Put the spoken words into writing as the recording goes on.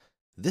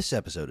This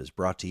episode is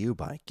brought to you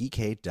by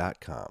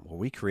Geekade.com, where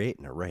we create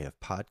an array of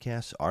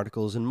podcasts,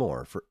 articles, and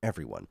more for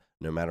everyone,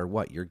 no matter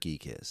what your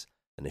geek is.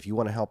 And if you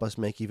want to help us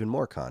make even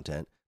more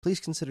content,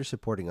 please consider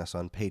supporting us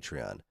on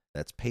Patreon.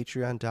 That's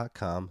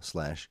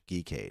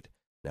patreon.com/Geekade.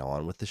 Now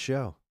on with the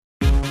show.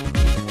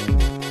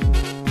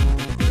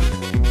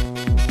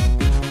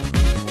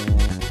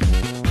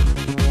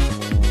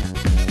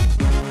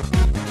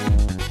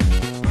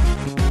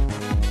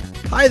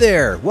 Hi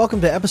there! Welcome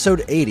to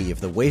episode 80 of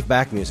the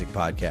Waveback Music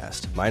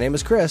Podcast. My name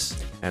is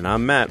Chris. And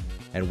I'm Matt.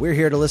 And we're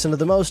here to listen to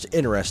the most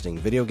interesting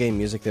video game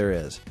music there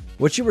is.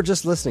 What you were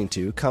just listening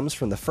to comes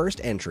from the first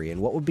entry in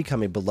what would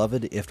become a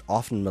beloved, if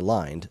often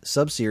maligned,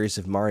 sub-series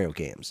of Mario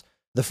games.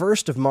 The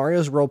first of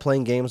Mario's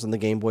role-playing games on the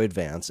Game Boy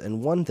Advance,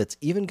 and one that's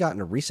even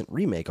gotten a recent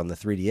remake on the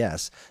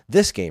 3DS,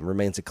 this game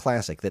remains a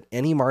classic that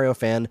any Mario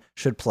fan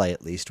should play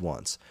at least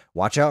once.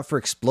 Watch out for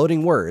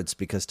exploding words,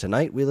 because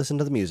tonight we listen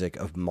to the music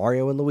of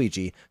Mario and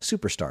Luigi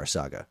Superstar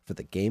Saga for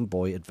the Game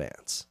Boy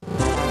Advance.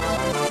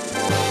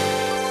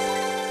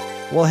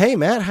 Well, hey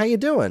Matt, how you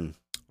doing?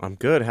 I'm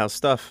good. How's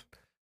stuff?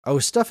 Oh,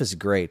 stuff is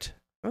great.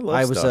 I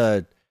love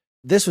stuff.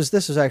 This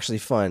was actually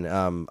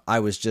fun. I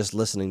was just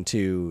listening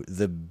to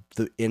the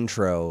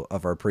intro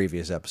of our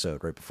previous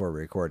episode right before we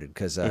recorded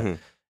because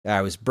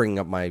I was bringing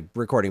up my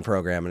recording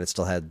program and it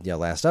still had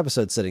last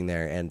episode sitting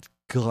there. And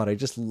God, I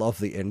just love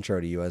the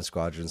intro to UN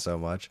Squadron so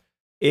much.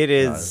 It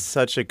is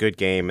such a good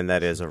game, and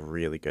that is a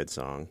really good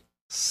song.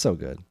 So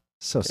good,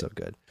 so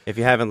good. If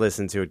you haven't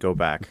listened to it, go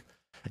back.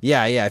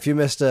 Yeah. If you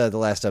missed the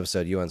last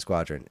episode, UN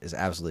Squadron is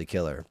absolutely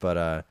killer.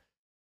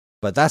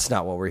 But that's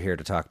not what we're here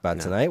to talk about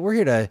tonight. We're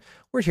here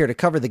to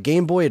cover the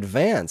Game Boy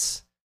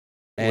Advance,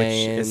 which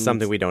is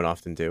something we don't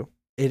often do.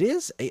 It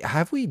is.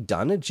 Have we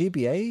done a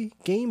GBA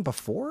game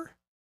before?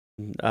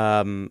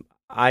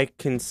 I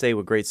can say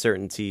with great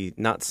certainty,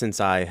 not since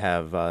I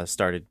have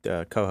started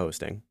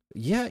co-hosting.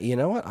 Yeah, you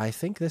know what? I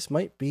think this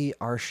might be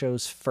our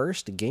show's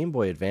first Game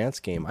Boy Advance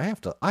game. I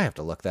have to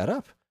look that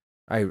up.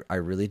 I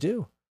really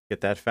do. Get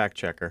that fact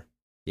checker.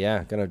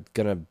 Yeah,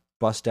 gonna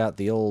bust out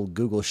the old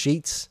Google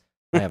Sheets.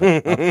 I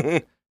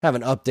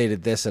haven't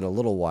updated this in a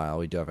little while.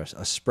 We do have a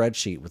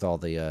spreadsheet with all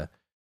the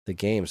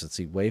games. Let's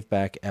see,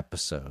 Waveback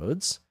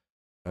episodes.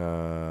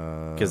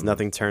 Because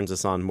nothing turns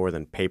us on more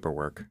than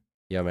paperwork.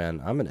 Yeah,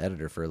 man, I'm an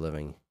editor for a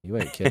living. You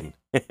ain't kidding.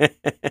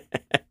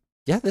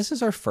 Yeah, this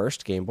is our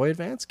first Game Boy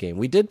Advance game.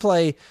 We did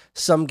play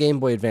some Game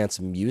Boy Advance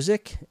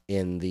music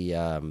in the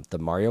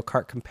Mario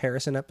Kart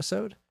comparison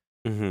episode.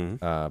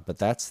 But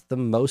that's the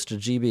most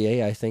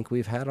GBA I think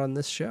we've had on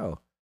this show.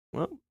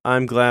 Well,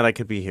 I'm glad I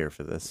could be here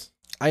for this.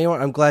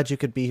 I'm glad you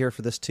could be here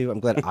for this, too. I'm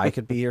glad I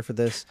could be here for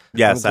this.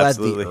 Yes, I'm glad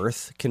absolutely. the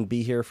Earth can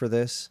be here for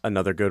this.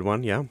 Another good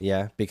one, yeah.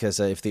 Yeah, because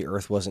if the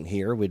Earth wasn't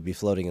here, we'd be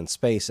floating in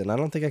space, and I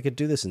don't think I could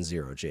do this in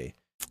zero-G.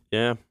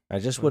 Yeah. I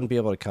just wouldn't be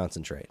able to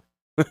concentrate.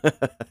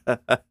 I'd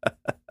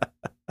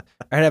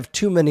have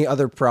too many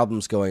other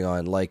problems going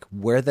on, like,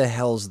 where the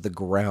hell's the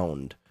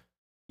ground?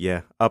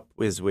 Yeah, up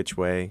is which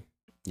way?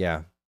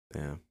 Yeah.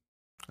 Yeah.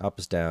 Up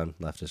is down,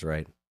 left is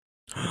right.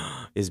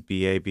 Is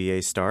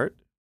BA start?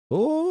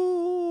 Oh,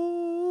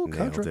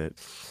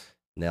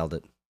 Nailed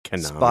it.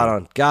 Konami. Spot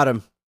on. Got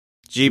him.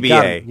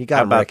 GBA. You got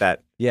How him, about Rick.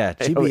 that? Yeah,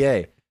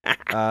 GBA.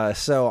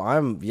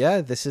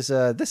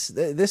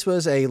 This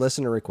was a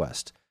listener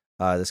request.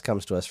 This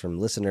comes to us from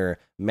listener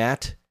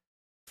Matt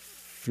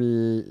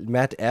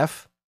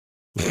F.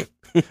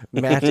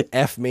 Matt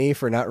F me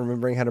for not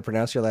remembering how to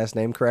pronounce your last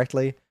name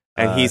correctly.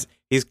 And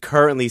he's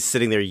currently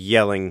sitting there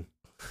yelling,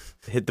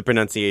 hit the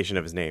pronunciation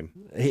of his name.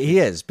 He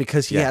is,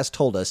 because he has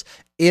told us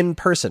in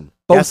person,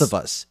 both of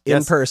us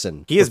in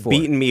person. He has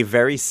beaten me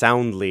very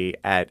soundly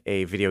at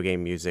a video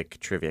game music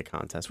trivia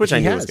contest, which I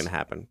knew was going to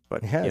happen.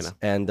 But you know,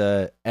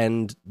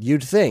 and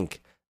you'd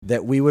think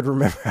that we would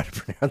remember how to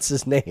pronounce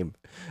his name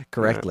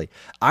correctly.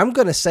 I'm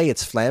going to say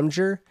it's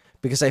Flanger,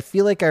 because I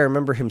feel like I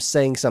remember him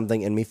saying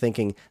something and me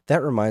thinking,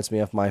 that reminds me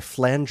of my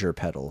flanger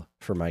pedal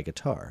for my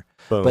guitar.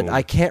 Boom. But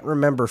I can't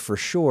remember for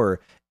sure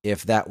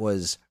if that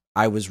was,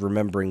 I was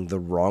remembering the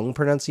wrong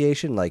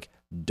pronunciation, like,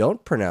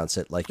 don't pronounce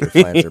it like your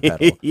flanger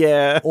pedal.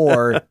 Yeah.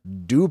 Or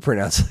do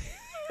pronounce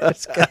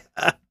it.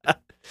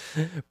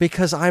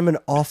 Because I'm an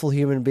awful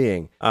human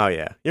being. Oh,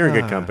 yeah. You're in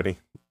good company.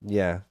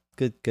 Yeah.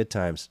 Good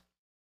times.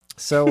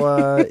 So,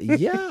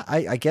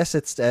 I guess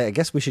I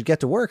guess we should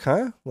get to work,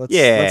 huh? Let's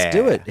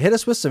do it. Hit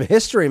us with some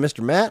history,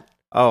 Mr. Matt.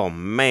 Oh,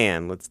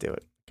 man. Let's do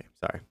it. Okay,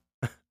 sorry.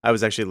 I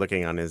was actually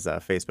looking on his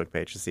Facebook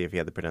page to see if he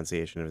had the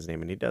pronunciation of his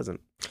name, and he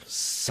doesn't.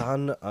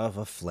 Son of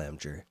a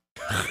flamger.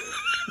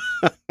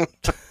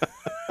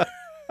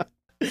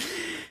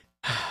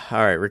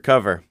 All right,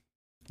 recover.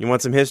 You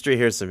want some history?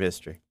 Here's some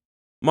history.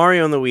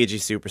 Mario and Luigi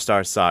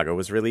Superstar Saga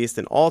was released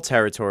in all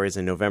territories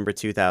in November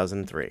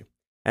 2003.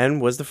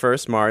 And was the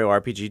first Mario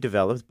RPG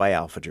developed by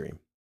Alpha Dream.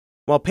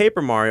 While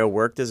Paper Mario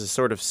worked as a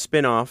sort of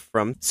spin-off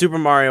from Super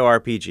Mario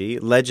RPG,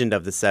 Legend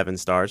of the Seven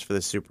Stars for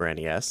the Super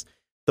NES,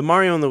 the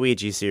Mario &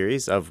 Luigi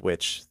series, of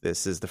which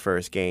this is the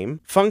first game,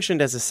 functioned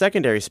as a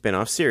secondary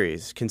spin-off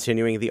series,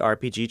 continuing the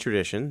RPG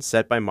tradition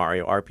set by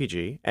Mario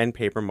RPG and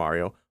Paper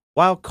Mario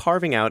while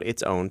carving out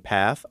its own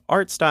path,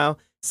 art style,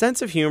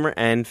 sense of humor,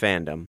 and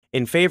fandom.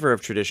 In favor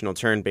of traditional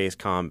turn-based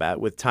combat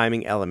with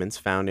timing elements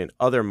found in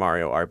other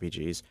Mario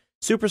RPGs,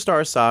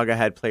 Superstar Saga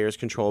had players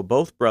control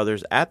both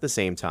brothers at the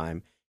same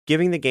time,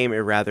 giving the game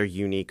a rather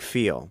unique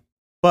feel.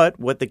 But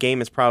what the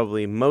game is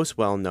probably most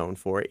well known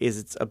for is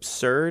its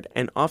absurd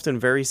and often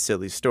very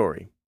silly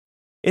story.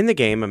 In the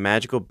game, a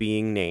magical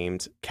being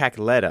named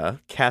Cackletta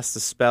casts a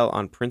spell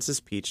on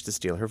Princess Peach to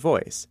steal her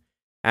voice.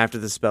 After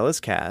the spell is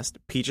cast,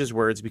 Peach's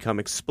words become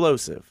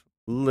explosive,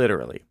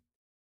 literally.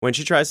 When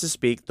she tries to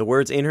speak, the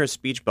words in her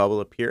speech bubble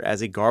appear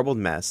as a garbled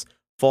mess,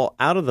 fall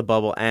out of the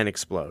bubble, and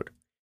explode.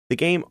 The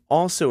game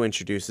also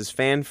introduces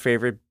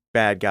fan-favorite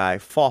bad guy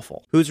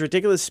Fawful, whose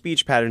ridiculous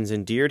speech patterns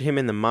endeared him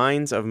in the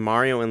minds of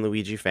Mario and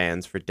Luigi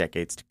fans for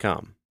decades to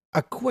come.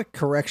 A quick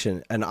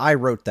correction, and I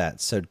wrote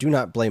that, so do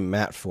not blame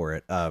Matt for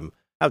it.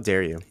 How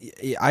dare you?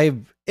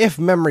 If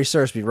memory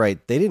serves me right,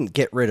 they didn't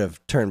get rid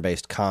of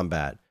turn-based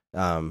combat.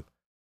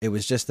 It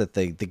was just that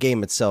the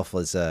game itself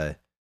was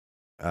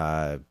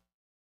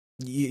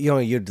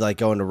you'd like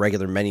go into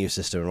regular menu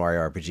system in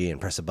Mario RPG and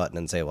press a button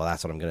and say, well,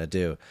 that's what I'm going to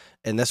do.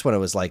 And this one, it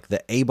was like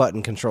the A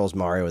button controls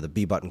Mario, the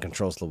B button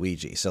controls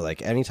Luigi. So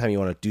like anytime you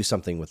want to do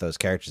something with those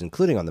characters,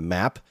 including on the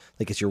map,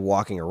 like as you're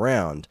walking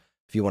around,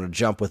 if you want to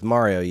jump with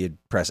Mario, you'd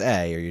press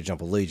A, or you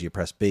jump with Luigi, you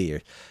press B.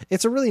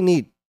 It's a really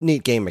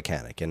neat game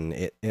mechanic, and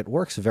it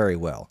works very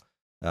well.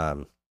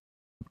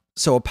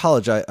 So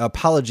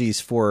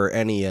apologies for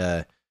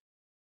any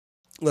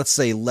let's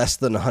say less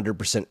than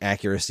 100%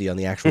 accuracy on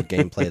the actual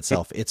gameplay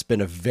itself. It's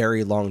been a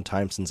very long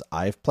time since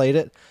I've played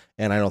it,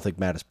 and I don't think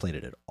Matt has played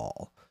it at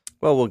all.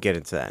 Well, we'll get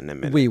into that in a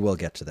minute. We will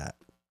get to that.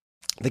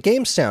 The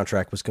game's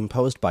soundtrack was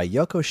composed by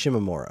Yoko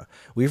Shimomura.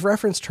 We've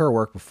referenced her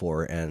work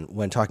before, and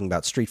when talking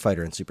about Street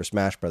Fighter and Super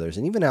Smash Bros.,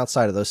 and even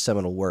outside of those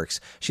seminal works,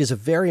 she has a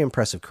very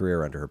impressive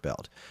career under her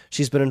belt.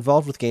 She's been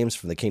involved with games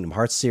from the Kingdom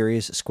Hearts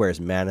series,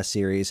 Square's Mana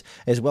series,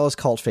 as well as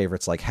cult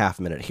favorites like Half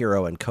Minute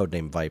Hero and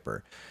Codename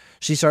Viper.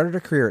 She started her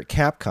career at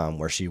Capcom,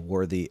 where she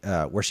wrote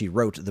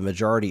the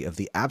majority of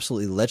the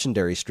absolutely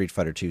legendary Street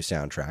Fighter II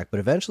soundtrack, but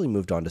eventually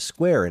moved on to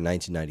Square in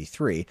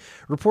 1993,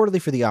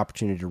 reportedly for the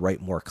opportunity to write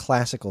more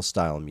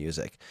classical-style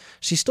music.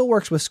 She still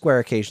works with Square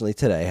occasionally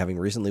today, having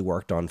recently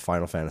worked on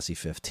Final Fantasy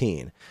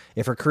XV.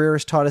 If her career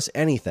has taught us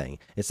anything,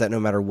 it's that no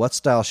matter what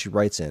style she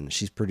writes in,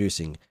 she's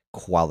producing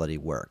quality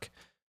work.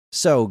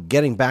 So,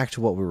 getting back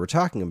to what we were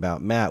talking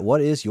about, Matt, what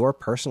is your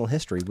personal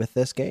history with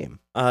this game?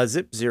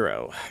 Zip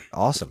zero.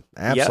 Awesome.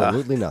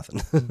 Absolutely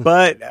nothing.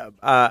 But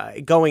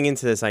going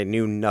into this, I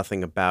knew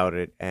nothing about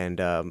it.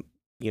 And,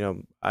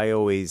 I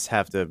always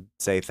have to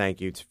say thank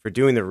you for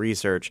doing the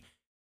research,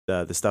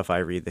 the stuff I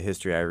read, the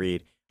history I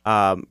read.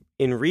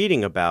 In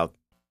reading about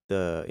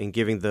in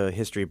giving the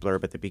history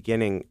blurb at the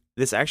beginning,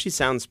 this actually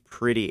sounds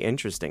pretty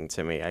interesting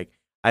to me.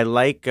 I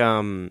like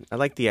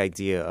the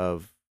idea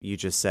of, you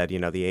just said,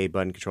 the A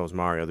button controls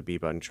Mario, the B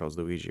button controls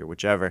Luigi, or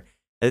whichever.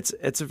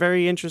 It's a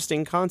very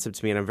interesting concept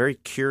to me, and I'm very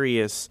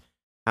curious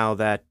how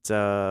that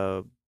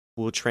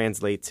will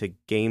translate to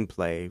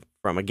gameplay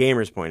from a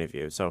gamer's point of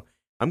view. So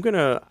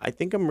I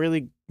think I'm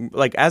really,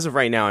 as of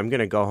right now, I'm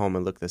gonna go home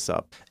and look this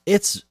up.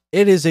 It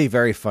is a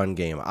very fun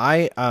game.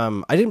 I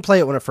didn't play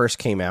it when it first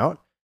came out,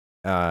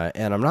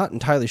 and I'm not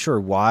entirely sure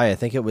why. I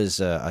think it was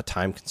a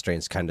time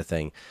constraints kind of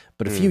thing.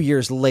 But a few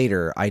years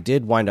later, I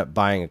did wind up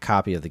buying a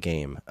copy of the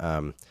game.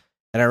 And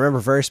I remember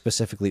very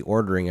specifically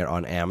ordering it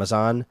on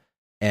Amazon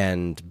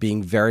and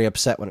being very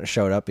upset when it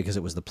showed up because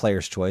it was the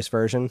player's choice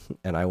version,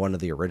 and I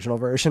wanted the original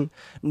version.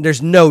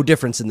 There's no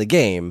difference in the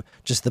game,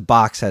 just the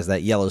box has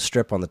that yellow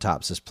strip on the top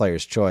that says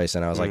player's choice,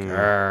 and I was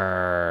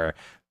like,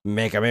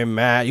 making me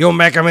mad. You're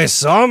making me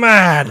so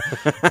mad.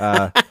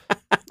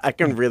 I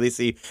can really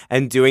see,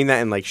 and doing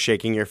that and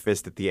shaking your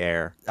fist at the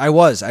air. I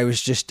was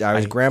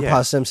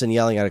Grandpa Simpson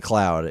yelling at a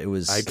cloud. It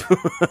was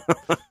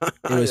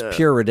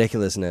pure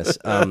ridiculousness.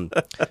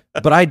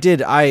 But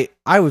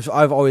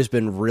I've always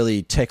been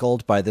really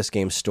tickled by this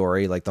game's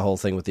story, like the whole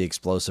thing with the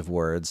explosive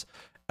words.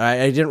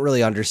 I didn't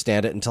really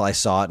understand it until I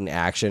saw it in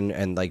action,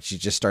 and she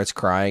just starts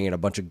crying and a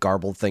bunch of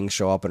garbled things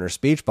show up in her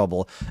speech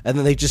bubble, and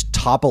then they just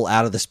topple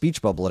out of the speech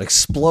bubble and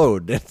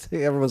explode.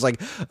 Everyone's like,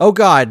 oh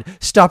god,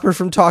 stop her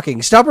from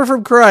talking, stop her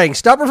from crying,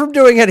 stop her from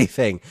doing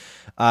anything.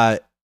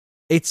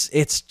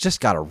 It's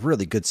just got a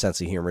really good sense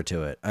of humor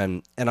to it,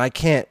 and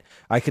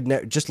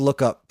just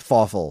look up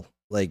Fawful.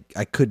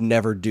 I could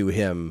never do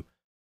him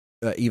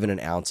even an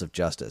ounce of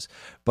justice.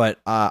 But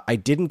I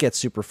didn't get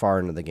super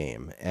far into the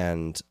game,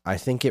 and I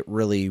think a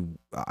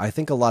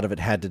lot of it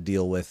had to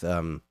deal with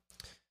the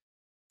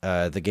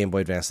Game Boy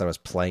Advance that I was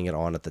playing it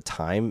on at the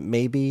time,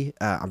 maybe.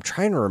 I'm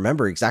trying to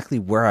remember exactly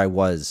where I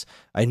was.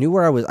 I know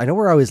where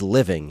I was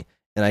living,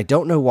 and I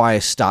don't know why I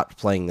stopped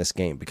playing this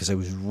game, because I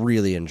was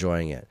really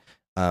enjoying it.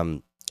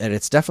 And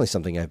it's definitely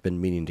something I've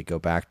been meaning to go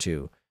back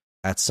to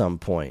at some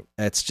point.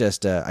 It's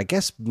just, I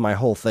guess my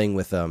whole thing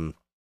with the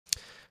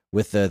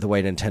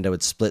way Nintendo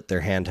would split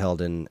their handheld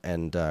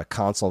and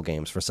console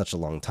games for such a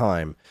long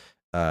time,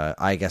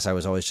 I guess I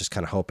was always just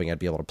kind of hoping I'd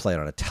be able to play it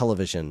on a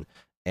television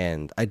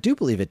and I do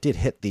believe it did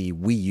hit the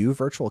Wii U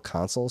Virtual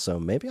Console, so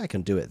maybe I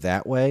can do it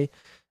that way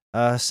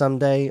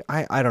someday.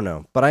 I don't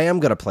know, but I am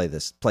gonna play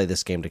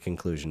this game to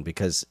conclusion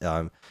because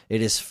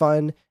it is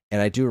fun,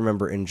 and I do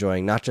remember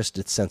enjoying not just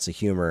its sense of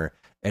humor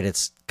and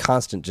its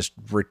constant just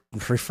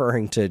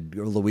referring to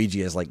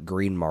Luigi as like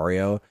Green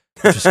Mario.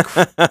 Just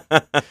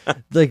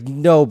like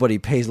nobody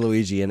pays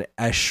Luigi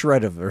a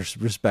shred of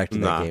respect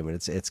in that game, and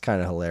it's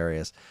kind of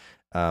hilarious.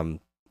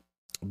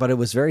 But it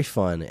was very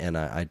fun, and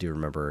I do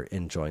remember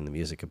enjoying the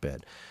music a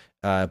bit.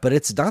 But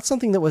it's not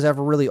something that was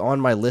ever really on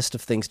my list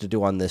of things to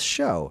do on this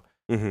show,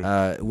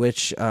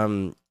 which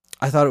I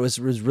thought it was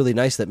really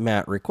nice that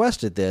Matt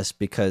requested this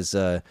because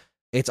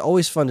it's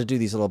always fun to do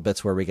these little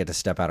bits where we get to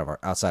step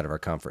outside of our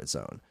comfort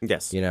zone.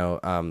 Yes.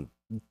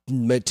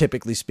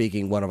 Typically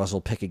speaking, one of us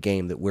will pick a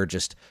game that we're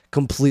just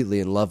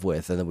completely in love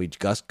with, and then we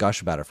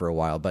gush about it for a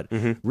while. But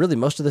really,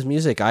 most of this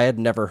music I had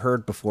never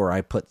heard before I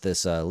put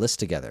this list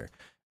together.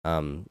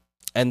 And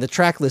the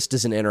track list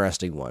is an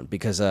interesting one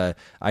because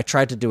I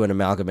tried to do an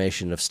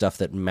amalgamation of stuff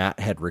that Matt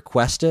had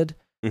requested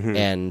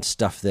and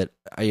stuff that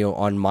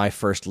on my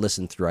first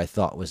listen through I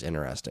thought was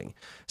interesting.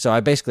 So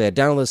I downloaded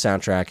the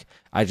soundtrack,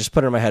 I just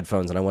put it in my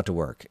headphones, and I went to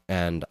work.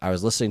 And I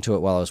was listening to it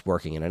while I was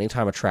working, and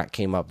anytime a track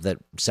came up that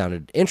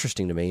sounded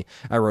interesting to me,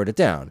 I wrote it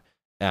down.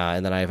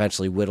 And then I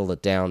eventually whittled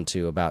it down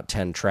to about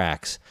 10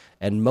 tracks,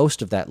 and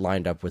most of that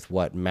lined up with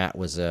what Matt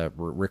was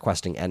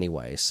requesting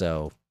anyway.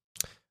 So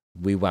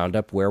we wound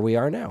up where we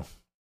are now.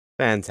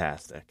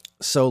 Fantastic.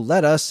 So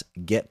let us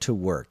get to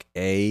work,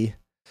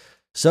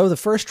 So the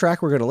first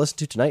track we're going to listen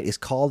to tonight is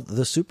called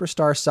The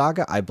Superstar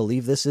Saga. I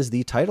believe this is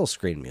the title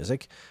screen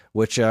music,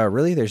 which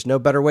really there's no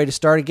better way to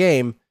start a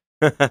game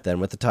than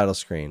with the title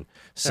screen.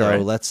 So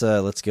right. let's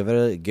give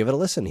it a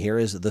listen. Here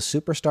is The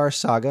Superstar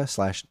Saga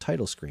 /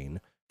 title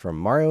screen from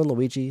Mario and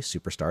Luigi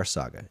Superstar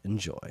Saga.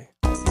 Enjoy.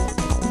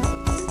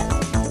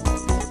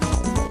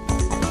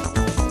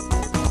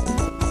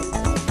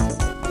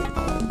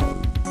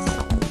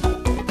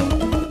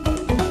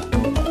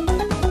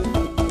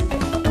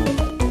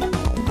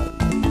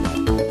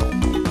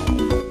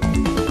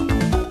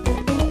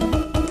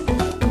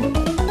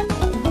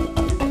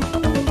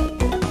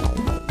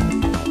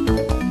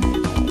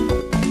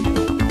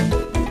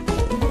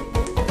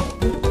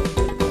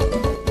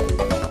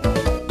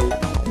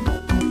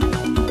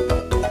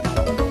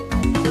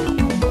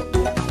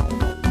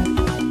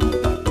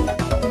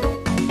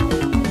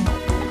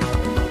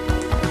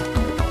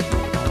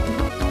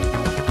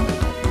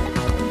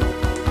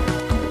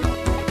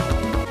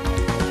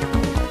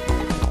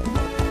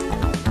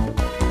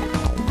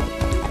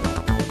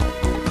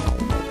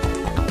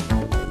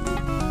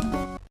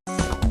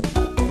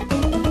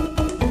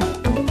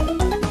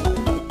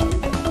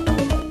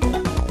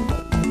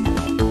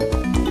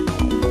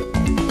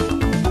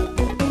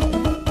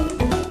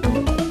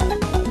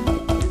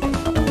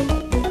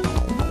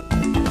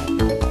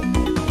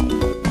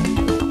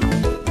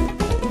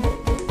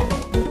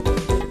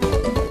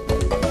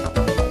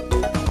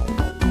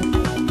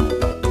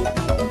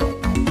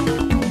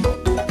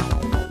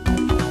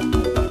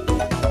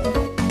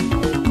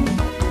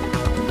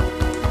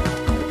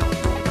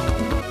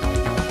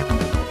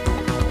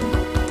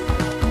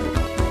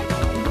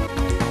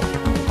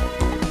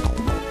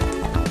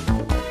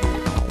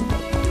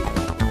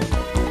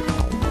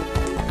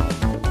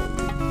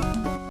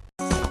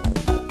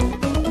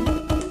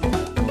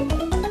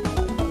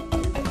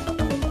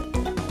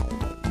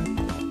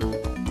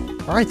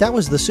 All right, that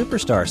was the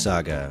Superstar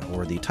Saga,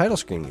 or the title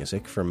screen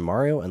music from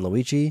Mario and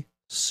Luigi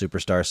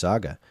Superstar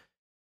Saga.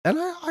 And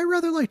I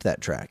rather liked that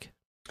track.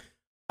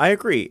 I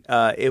agree.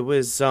 It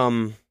was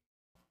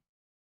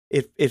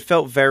it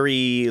felt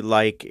very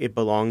like it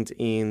belonged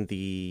in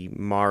the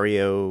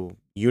Mario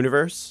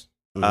universe,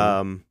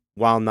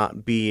 while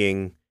not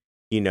being,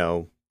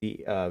 the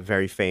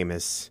very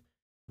famous,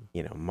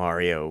 Super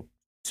Mario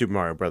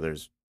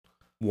Brothers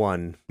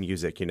 1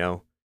 music,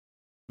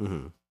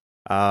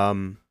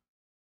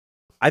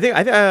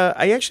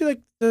 I actually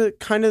like the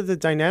kind of the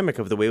dynamic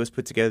of the way it was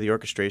put together, the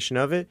orchestration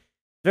of it.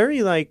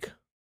 Very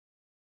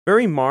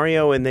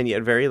Mario, and then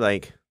yet very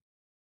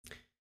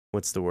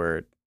what's the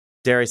word?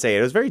 Dare I say it?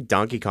 It was very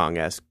Donkey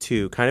Kong-esque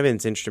too, kind of in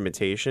its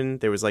instrumentation.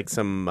 There was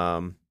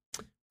some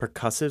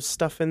percussive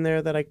stuff in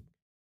there that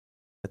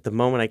at the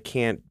moment I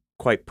can't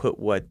quite put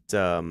what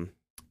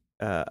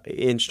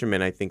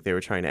instrument I think they were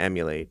trying to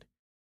emulate.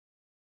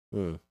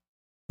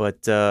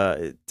 But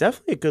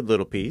definitely a good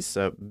little piece.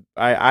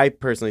 I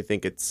personally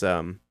think it's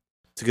a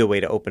good way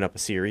to open up a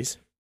series.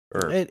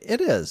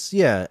 It is,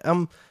 yeah.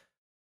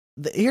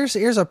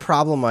 Here's a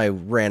problem I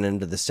ran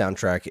into the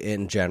soundtrack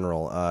in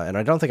general, and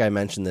I don't think I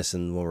mentioned this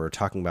when we were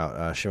talking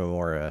about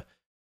Shimomura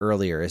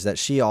earlier, is that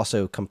she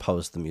also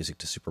composed the music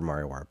to Super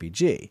Mario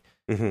RPG,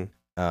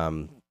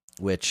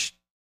 which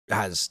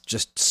has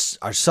just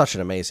such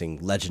an amazing,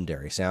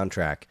 legendary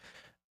soundtrack.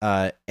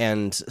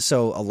 And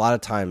so a lot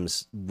of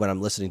times when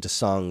I'm listening to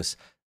songs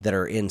that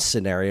are in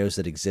scenarios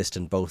that exist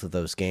in both of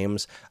those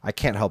games, I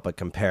can't help but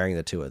comparing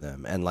the two of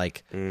them. And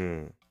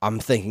I'm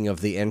thinking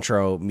of the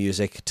intro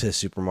music to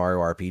Super Mario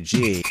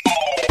RPG.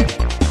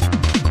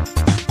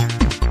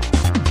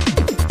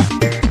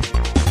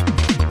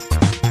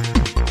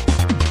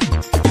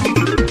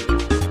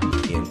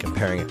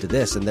 to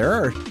this, and there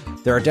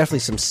are definitely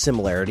some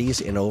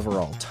similarities in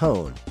overall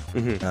tone.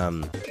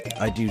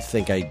 I do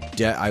think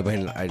I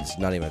mean, it's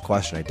not even a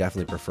question. I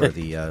definitely prefer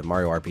the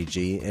Mario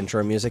RPG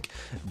intro music,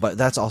 but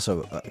that's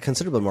also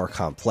considerably more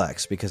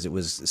complex because it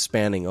was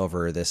spanning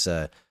over this.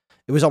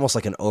 It was almost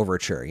like an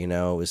overture, you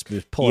know. It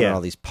was pulling all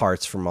these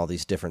parts from all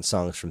these different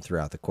songs from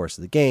throughout the course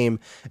of the game,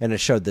 and it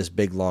showed this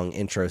big long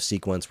intro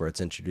sequence where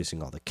it's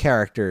introducing all the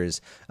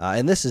characters.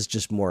 And this is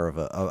just more of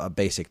a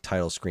basic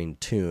title screen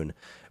tune.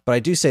 But I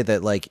do say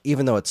that, like,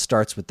 even though it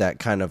starts with that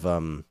kind of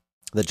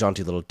the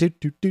jaunty little do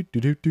do do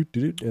do do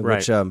do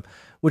do,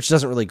 which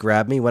doesn't really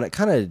grab me, when it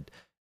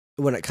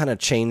kind of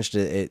changed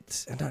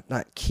it's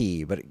not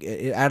key, but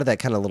it added that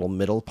kind of little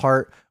middle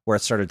part where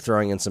it started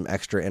throwing in some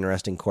extra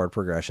interesting chord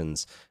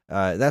progressions.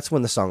 That's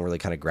when the song really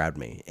kind of grabbed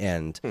me.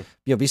 And you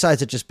know,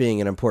 besides it just being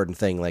an important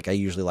thing, like I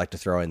usually like to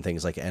throw in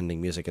things like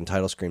ending music and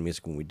title screen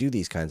music when we do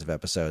these kinds of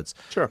episodes.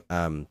 Sure.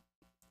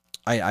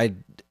 I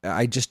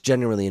just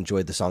genuinely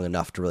enjoyed the song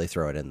enough to really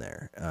throw it in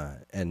there.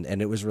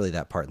 And it was really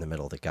that part in the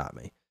middle that got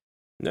me.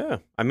 Yeah,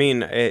 I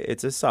mean,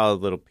 it's a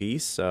solid little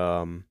piece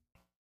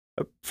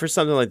for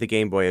something like the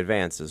Game Boy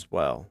Advance as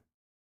well.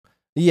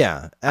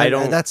 Yeah,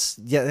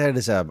 that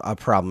is a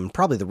problem.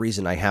 Probably the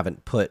reason I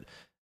haven't put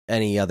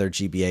any other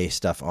GBA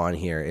stuff on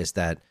here is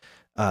that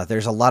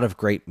there's a lot of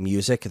great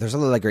music. There's a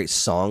lot of great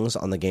songs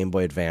on the Game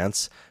Boy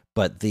Advance,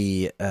 but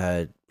there's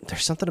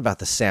something about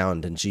the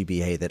sound in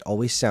GBA that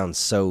always sounds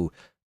so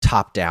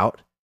topped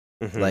out.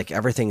 Like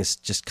everything is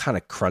just kind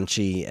of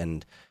crunchy,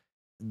 and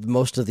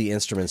most of the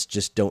instruments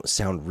just don't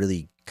sound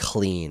really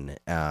clean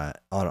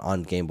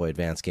on Game Boy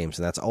Advance games,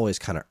 and that's always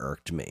kind of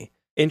irked me.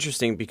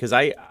 Interesting, because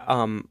I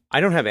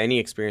don't have any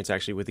experience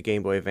actually with the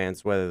Game Boy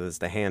Advance, whether it's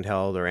the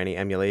handheld or any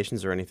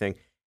emulations or anything.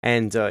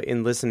 And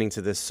in listening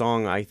to this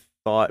song, I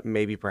thought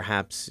maybe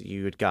perhaps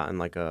you had gotten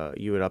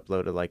you had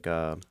uploaded like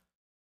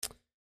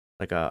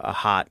a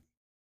hot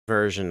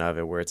version of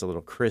it where it's a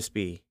little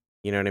crispy.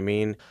 You know what I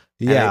mean?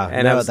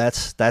 Yeah,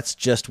 that's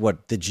just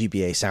what the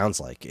GBA sounds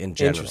like in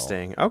general.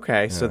 Interesting.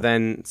 Okay, yeah. So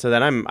then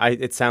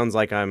it sounds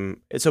like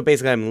I'm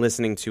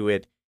listening to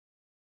it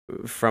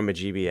from a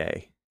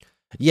GBA.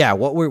 Yeah,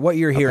 what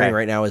you're hearing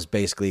right now is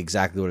basically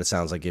exactly what it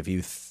sounds like if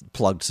you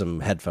plugged some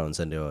headphones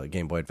into a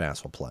Game Boy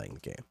Advance while playing the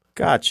game.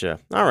 Gotcha.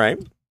 All right.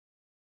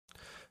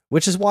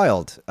 Which is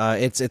wild.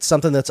 It's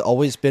something that's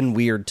always been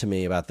weird to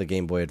me about the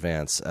Game Boy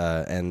Advance,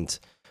 and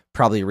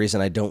probably a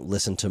reason I don't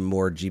listen to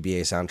more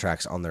GBA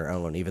soundtracks on their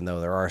own, even though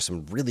there are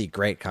some really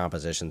great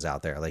compositions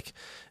out there. Like,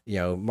 you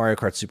know, Mario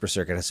Kart Super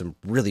Circuit has some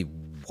really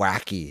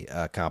wacky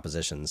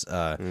compositions.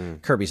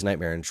 Kirby's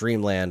Nightmare in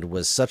Dreamland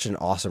was such an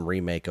awesome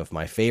remake of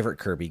my favorite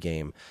Kirby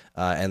game,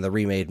 and the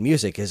remade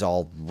music is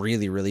all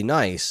really, really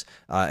nice,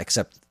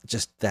 except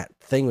just that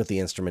thing with the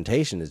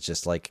instrumentation is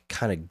just like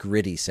kind of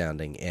gritty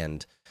sounding,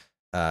 and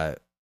I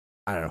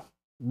don't know,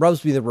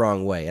 rubs me the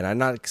wrong way. And I'm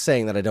not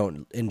saying that I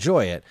don't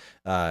enjoy it.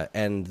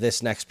 And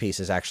this next piece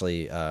is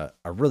actually a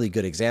really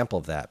good example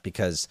of that,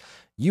 because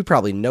you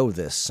probably know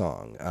this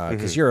song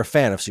because you're a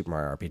fan of Super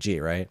Mario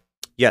RPG, right?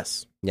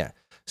 Yes. Yeah.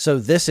 So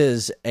this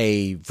is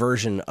a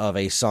version of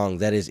a song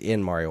that is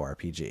in Mario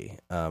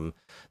RPG.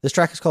 This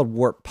track is called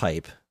Warp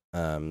Pipe.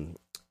 And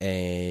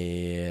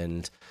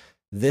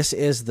this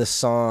is the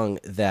song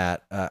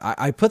that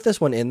I put this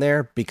one in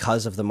there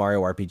because of the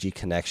Mario RPG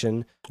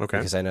connection. Okay.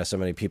 Because I know so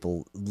many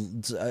people,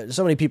 at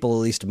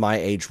least my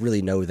age,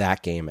 really know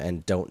that game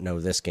and don't know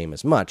this game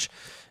as much.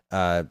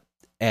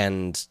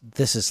 And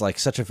this is like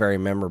such a very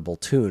memorable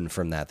tune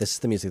from that. This is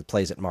the music that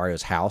plays at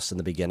Mario's house in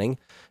the beginning.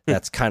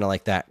 That's kind of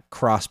like that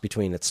cross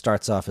between, it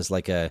starts off as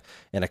like an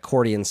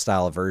accordion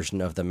style version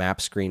of the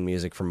map screen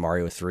music from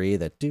Mario 3,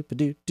 that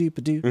doop-a-doo,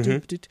 doop-a-doo,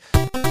 doop-a-doo.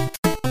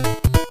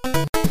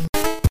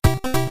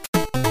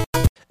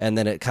 And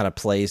then it kind of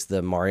plays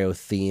the Mario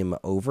theme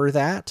over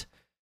that.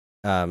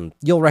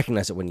 You'll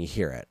recognize it when you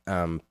hear it.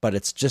 But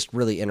it's just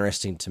really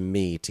interesting to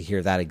me to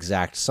hear that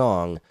exact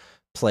song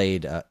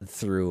played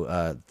through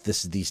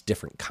these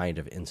different kind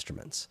of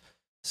instruments.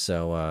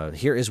 So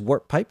here is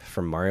Warp Pipe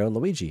from Mario and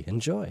Luigi.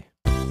 Enjoy.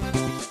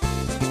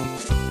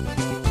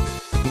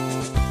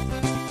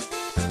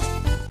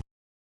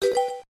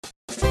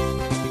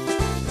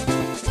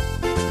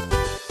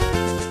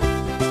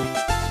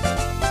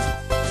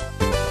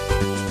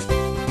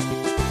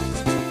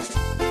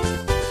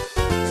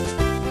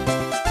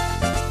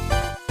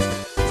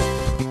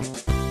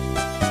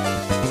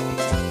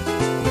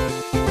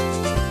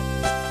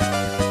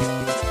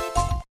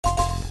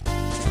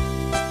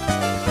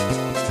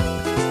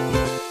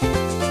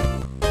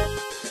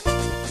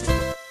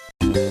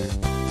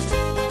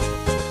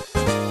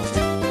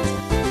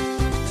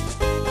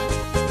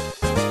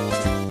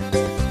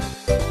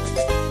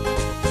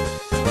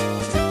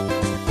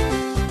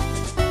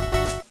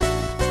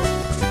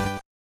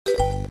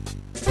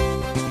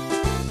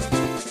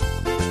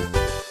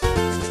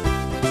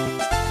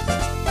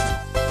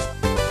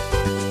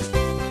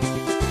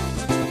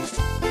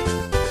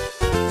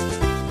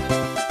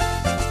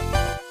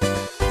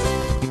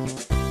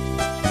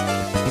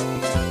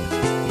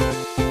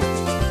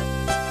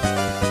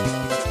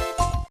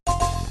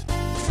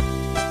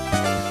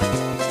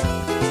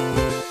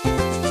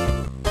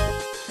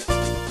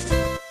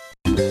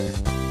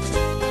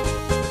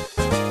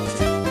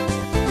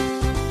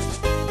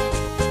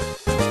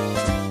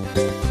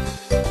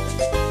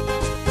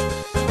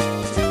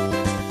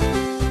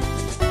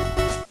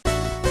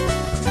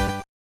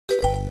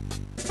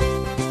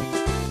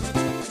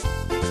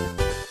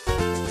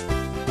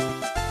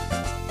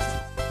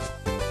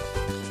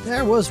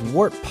 was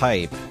Warp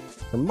Pipe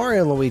from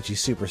Mario & Luigi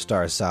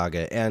Superstar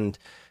Saga, and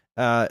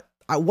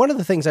one of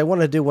the things I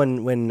wanted to do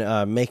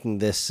when making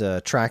this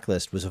track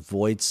list was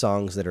avoid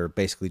songs that are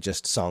basically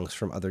just songs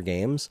from other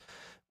games.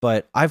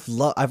 But I've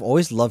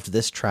always loved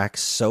this track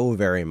so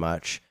very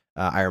much.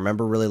 I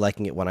remember really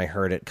liking it when I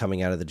heard it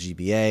coming out of the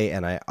GBA,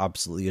 and I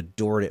absolutely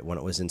adored it when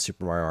it was in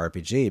Super Mario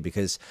RPG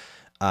because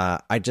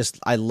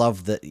I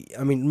love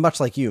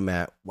much like you,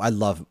 Matt, I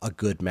love a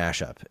good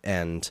mashup,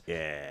 and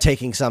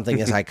taking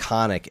something as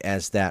iconic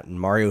as that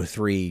Mario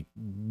 3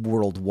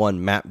 World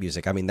 1 map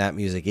music. I mean, that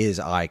music is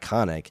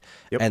iconic,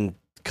 and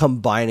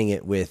combining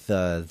it with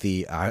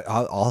the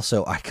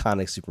also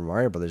iconic Super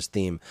Mario Brothers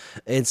theme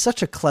in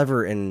such a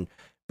clever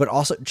but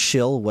also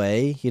chill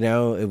way,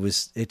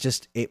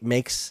 it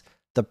makes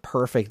the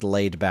perfect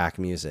laid back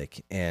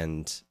music,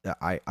 and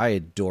I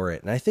adore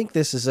it. And I think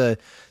this is a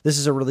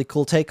really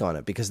cool take on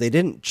it because they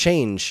didn't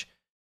change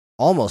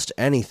almost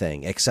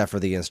anything except for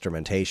the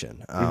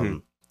instrumentation.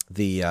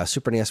 The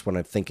Super NES one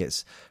I think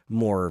is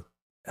more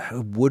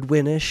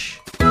woodwindish.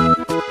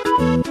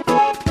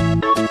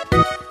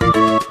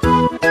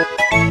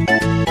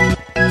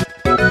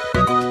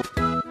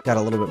 Got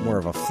a little bit more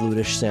of a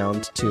flutish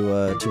sound to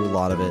a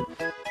lot of it.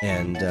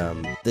 And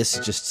this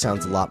just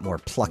sounds a lot more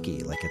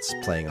plucky, like it's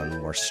playing on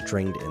more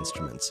stringed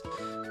instruments,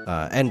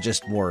 and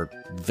just more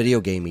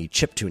video gamey,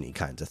 chiptune-y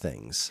kinds of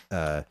things.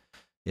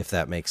 If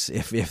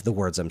the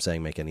words I'm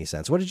saying make any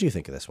sense. What did you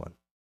think of this one?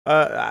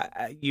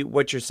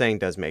 What you're saying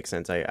does make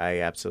sense.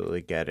 I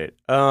absolutely get it.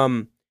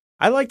 I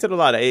liked it a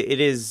lot.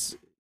 It is.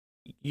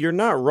 You're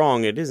not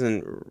wrong. It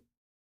isn't.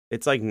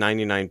 It's like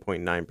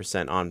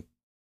 99.9%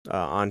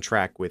 on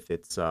track with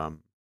its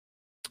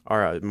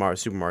our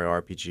Super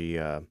Mario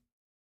RPG.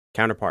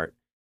 Counterpart.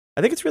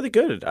 I think it's really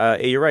good.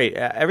 You're right.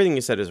 Everything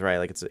you said is right.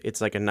 Like it's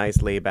like a nice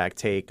laid back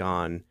take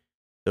on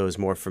those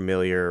more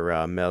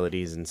familiar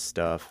melodies and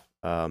stuff.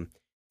 There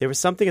was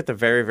something at the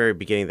very, very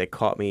beginning that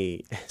caught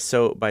me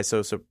such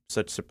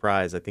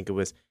surprise. I think it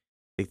was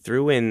they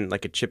threw in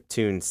like a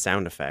chiptune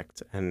sound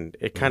effect, and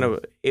it kind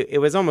of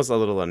it was almost a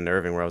little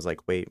unnerving. Where I was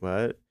like, "Wait,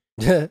 what?"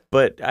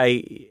 But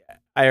I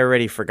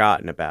already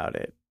forgotten about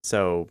it,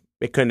 so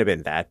it couldn't have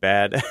been that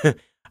bad.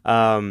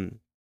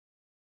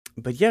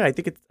 But yeah, I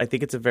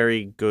think it's a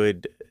very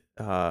good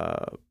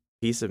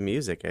piece of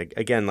music.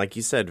 Again, like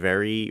you said,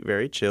 very,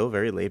 very chill,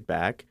 very laid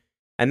back.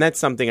 And that's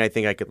something I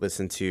think I could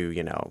listen to,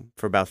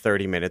 for about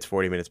 30 minutes,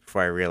 40 minutes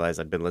before I realized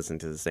I'd been listening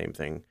to the same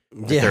thing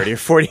for 30 or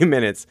 40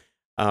 minutes.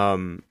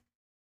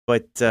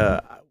 But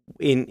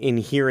in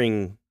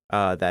hearing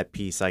that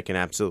piece, I can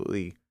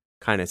absolutely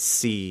kind of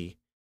see,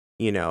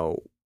 in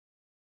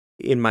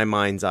my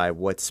mind's eye,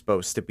 what's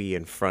supposed to be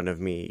in front of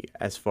me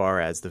as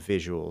far as the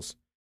visuals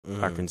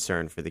are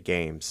concerned for the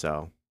game.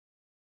 So,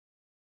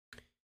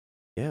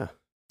 yeah.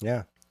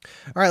 All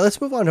right, let's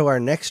move on to our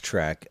next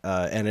track,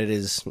 and it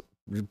is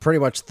pretty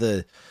much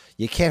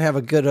you can't have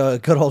a good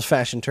old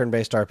fashioned turn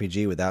based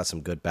RPG without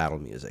some good battle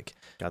music.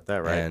 Got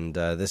that right. And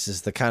this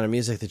is the kind of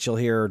music that you'll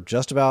hear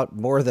just about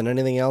more than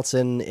anything else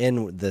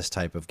in this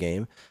type of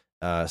game.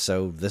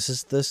 So this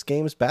is this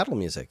game's battle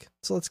music.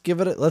 So let's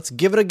give it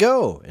a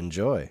go.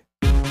 Enjoy.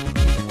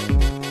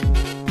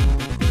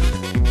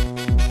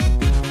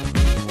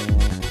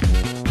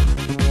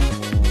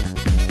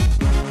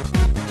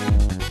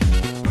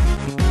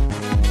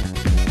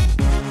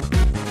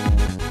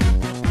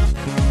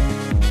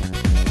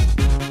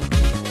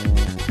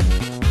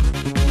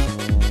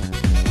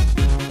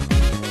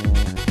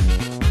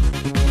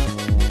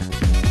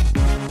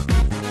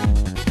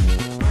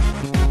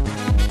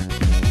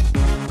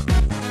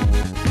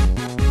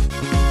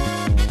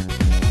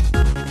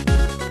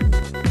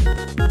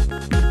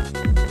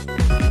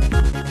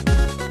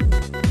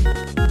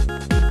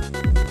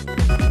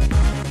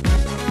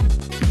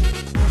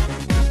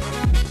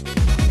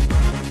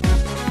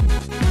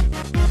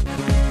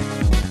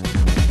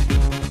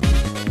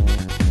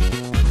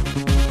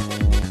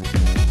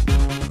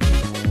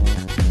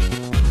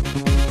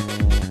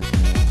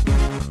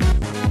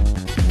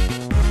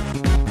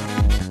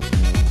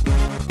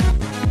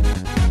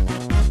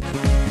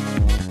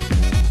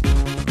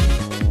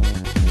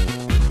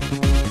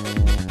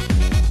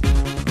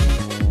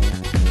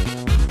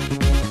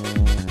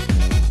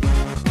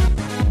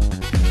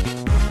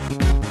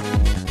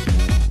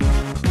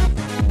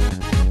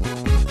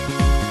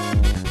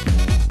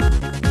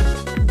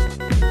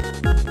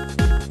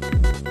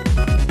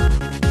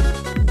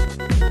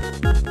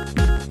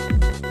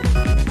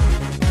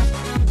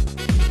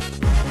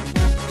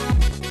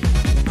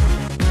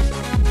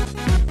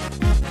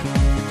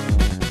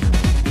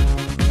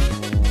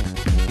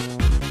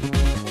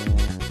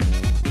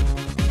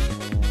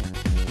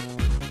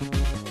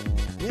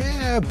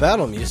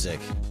 Battle music.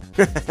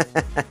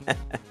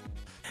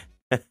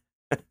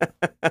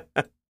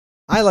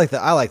 I like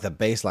the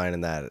bass line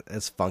in that.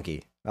 It's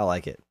funky. I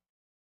like it.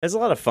 There's a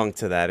lot of funk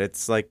to that.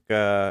 It's like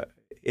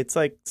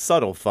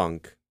subtle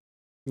funk.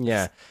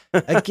 Yeah.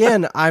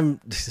 Again,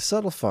 I'm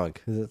subtle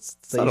funk. They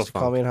used to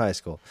call me in high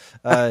school.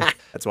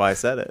 That's why I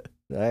said it.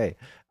 Hey,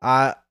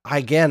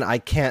 again, I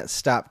can't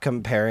stop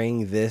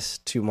comparing this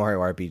to Mario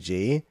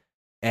RPG,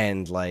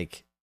 and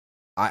like,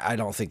 I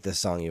don't think this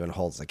song even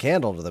holds a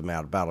candle to the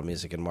battle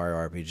music in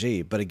Mario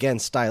RPG. But again,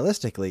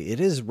 stylistically, it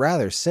is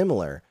rather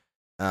similar.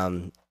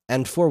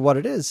 And for what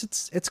it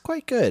is, it's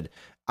quite good.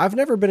 I've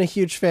never been a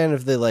huge fan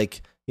of the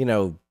like,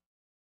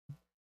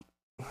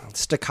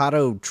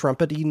 staccato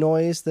trumpety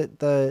noise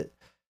that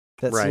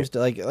Right. seems to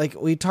like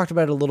we talked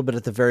about it a little bit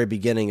at the very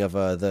beginning of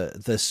the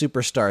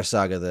Superstar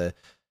Saga.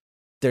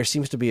 There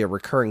seems to be a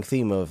recurring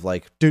theme of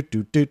like doot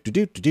doot doot doot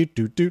doot doot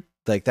doot doot,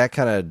 like that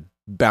kind of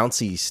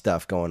bouncy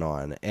stuff going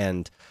on,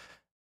 and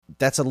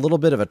that's a little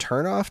bit of a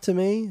turnoff to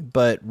me.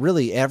 But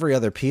really, every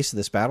other piece of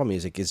this battle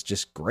music is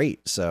just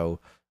great. So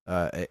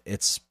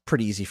it's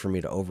pretty easy for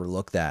me to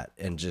overlook that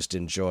and just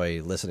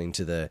enjoy listening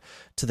to the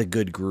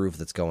good groove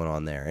that's going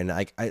on there. And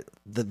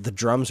the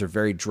drums are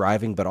very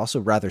driving, but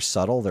also rather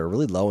subtle. They're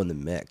really low in the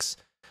mix.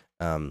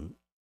 And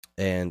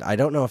I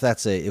don't know if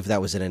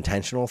that was an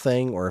intentional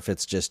thing or if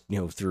it's just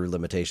through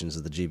limitations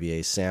of the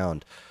GBA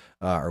sound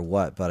or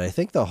what. But I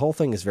think the whole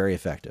thing is very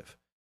effective.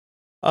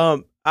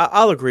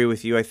 I'll agree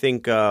with you. I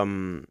think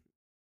I'm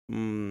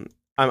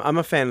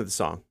a fan of the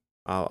song.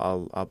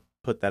 I'll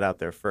put that out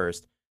there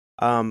first.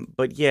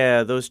 But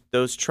yeah,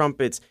 those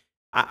trumpets.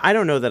 I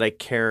don't know that I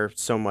care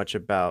so much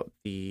about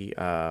the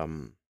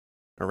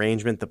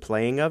arrangement, the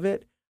playing of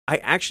it. I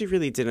actually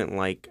really didn't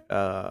like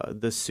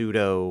the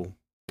pseudo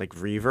like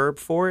reverb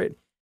for it.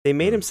 They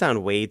made him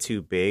sound way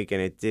too big,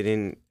 and it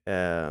didn't.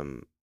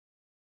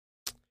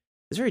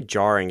 It's very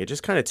jarring. It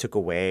just kind of took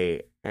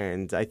away,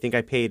 and I think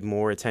I paid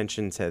more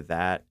attention to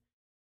that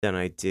than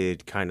I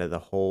did kind of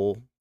the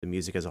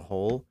music as a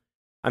whole.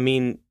 I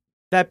mean,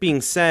 that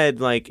being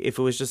said, like if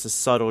it was just a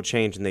subtle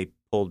change and they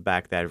pulled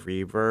back that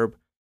reverb,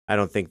 I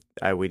don't think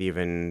I would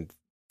even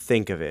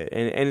think of it.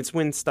 And it's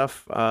when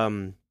stuff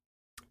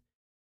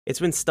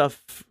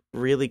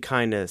really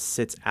kind of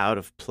sits out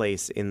of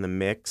place in the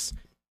mix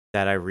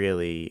that I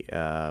really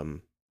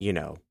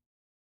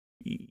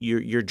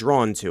you're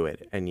drawn to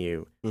it, and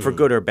for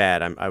good or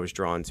bad, I was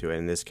drawn to it.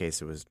 In this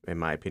case, it was, in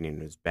my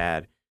opinion, it was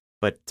bad.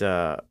 But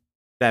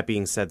that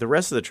being said, the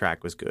rest of the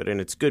track was good,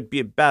 and it's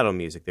good battle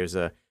music. There's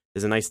a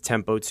nice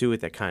tempo to it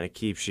that kind of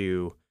keeps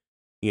you,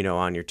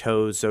 on your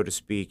toes, so to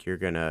speak. You're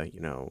gonna,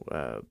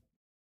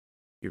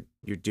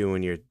 you're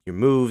doing your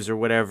moves or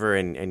whatever,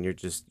 and you're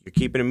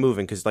keeping it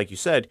moving because, like you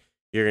said,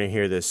 you're gonna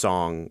hear this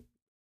song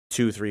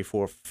 200, 300,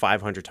 400,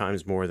 500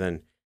 times more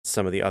than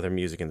some of the other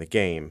music in the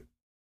game.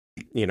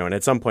 And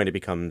at some point it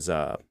becomes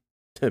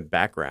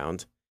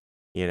background.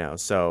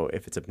 So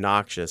if it's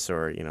obnoxious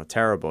or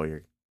terrible,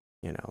 you're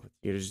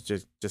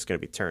just going to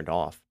be turned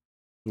off.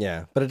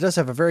 Yeah, but it does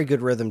have a very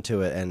good rhythm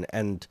to it,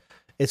 and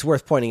it's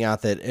worth pointing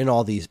out that in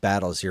all these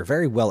battles, you're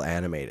very well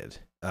animated,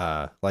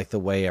 like the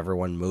way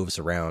everyone moves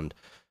around,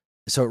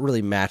 so it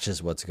really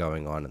matches what's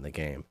going on in the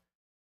game.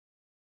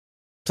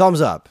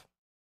 Thumbs up.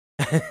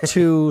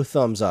 2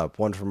 thumbs up,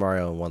 one from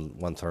Mario and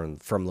one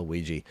from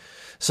Luigi.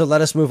 So let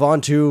us move on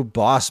to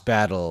boss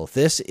battle.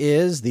 This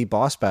is the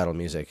boss battle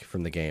music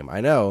from the game. I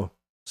know,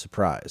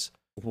 surprise.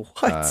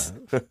 What?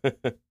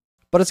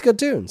 But it's a good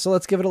tune, so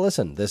let's give it a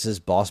listen. This is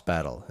Boss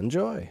Battle.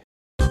 Enjoy.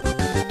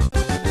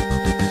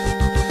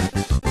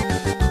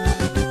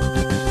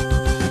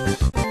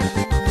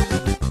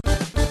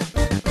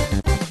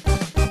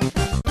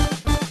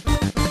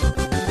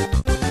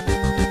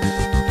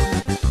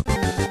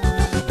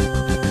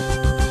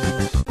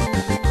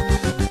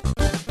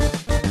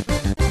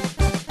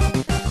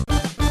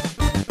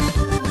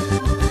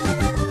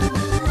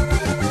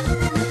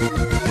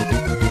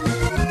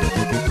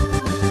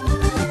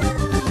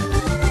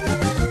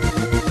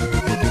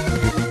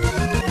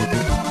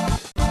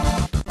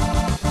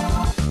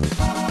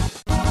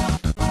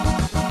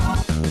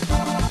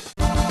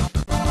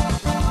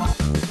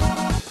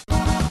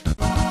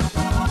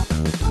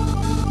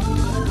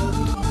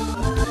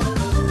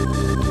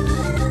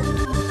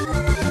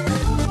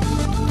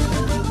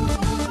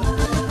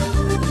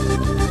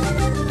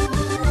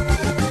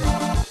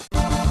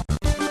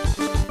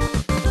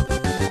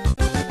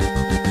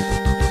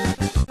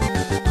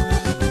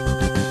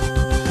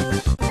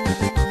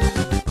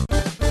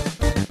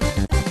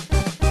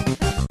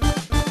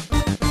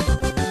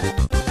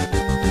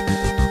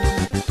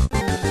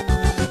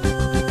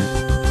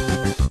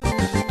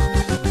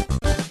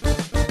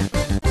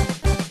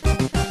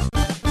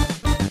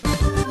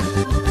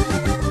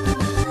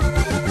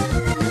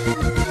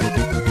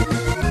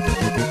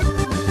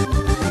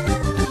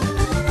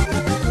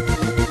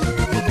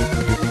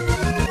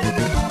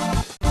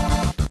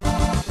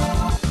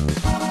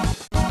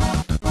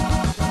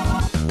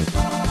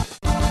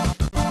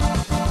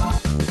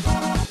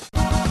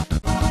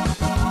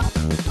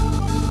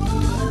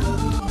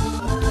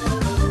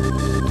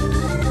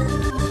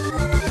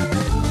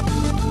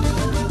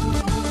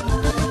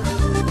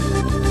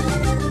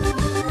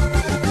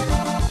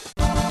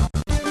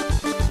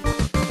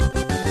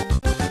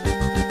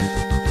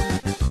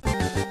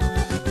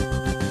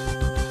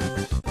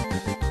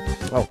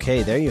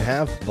 Okay, there you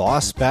have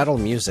boss battle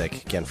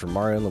music, again from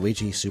Mario &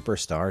 Luigi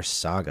Superstar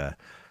Saga,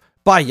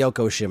 by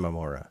Yoko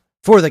Shimomura,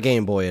 for the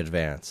Game Boy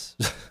Advance.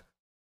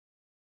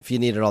 If you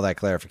needed all that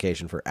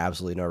clarification for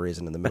absolutely no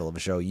reason in the middle of a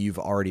show you've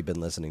already been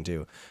listening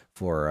to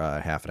for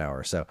half an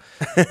hour. So,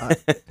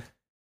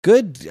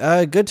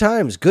 good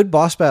times, good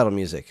boss battle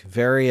music.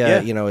 Very,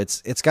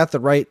 it's got the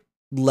right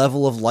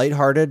level of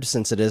lighthearted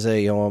since it is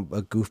a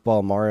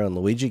goofball Mario and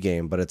Luigi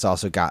game, but it's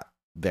also got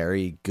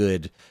very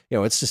good,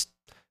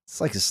 it's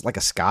like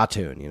a ska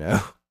tune,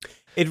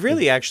 It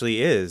really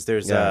actually is.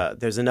 There's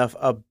enough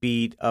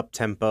upbeat, up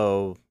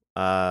tempo.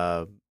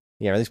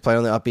 Everything's playing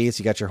on the upbeats.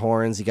 You got your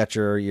horns, you got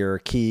your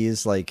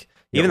keys, like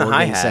even the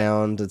hi-hat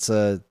sound. It's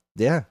that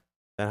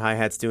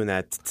hi-hat's doing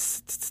that.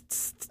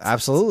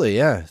 Absolutely,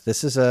 yeah.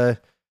 This is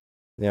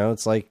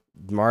it's like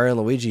Mario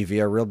and Luigi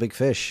via Real Big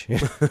Fish.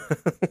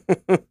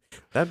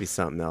 That'd be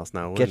something else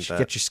now. Get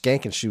your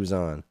skanking shoes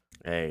on.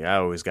 Hey, I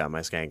always got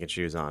my skanking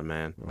shoes on,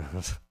 man.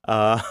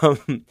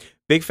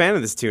 Big fan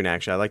of this tune,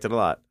 actually. I liked it a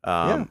lot.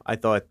 I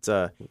thought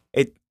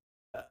it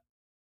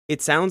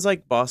sounds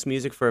like boss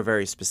music for a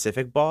very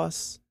specific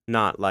boss,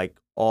 not like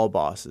all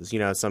bosses.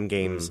 Some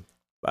games,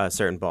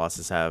 certain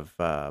bosses have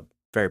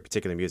very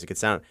particular music.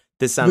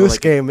 This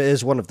game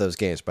is one of those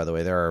games, by the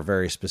way. There are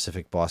very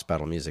specific boss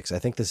battle musics. I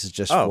think this is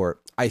just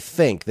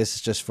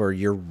for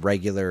your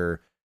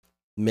regular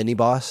mini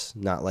boss,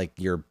 not like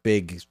your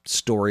big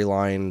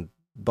storyline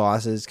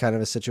bosses kind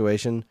of a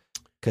situation,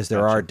 because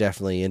there are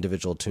definitely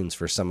individual tunes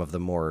for some of the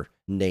more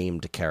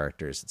named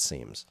characters, it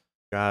seems.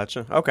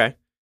 Gotcha. Okay.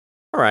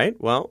 All right.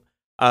 Well,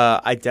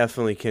 I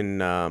definitely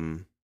can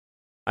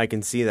I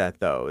can see that,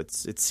 though.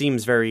 It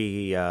seems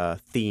very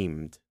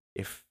themed,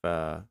 if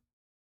that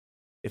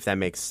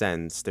makes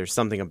sense. There's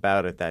something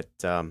about it that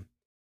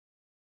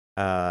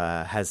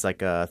has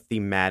like a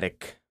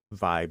thematic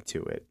vibe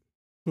to it.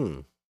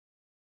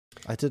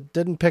 I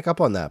didn't pick up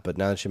on that, but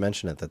now that you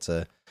mention it, it's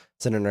an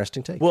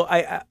interesting take. Well,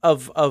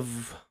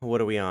 of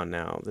what are we on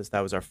now?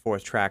 That was our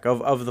fourth track.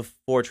 Of the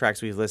 4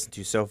 tracks we've listened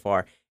to so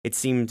far, it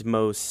seemed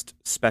most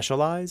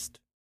specialized.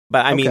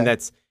 But I mean,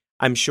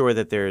 I'm sure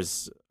that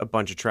there's a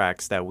bunch of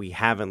tracks that we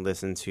haven't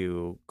listened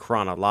to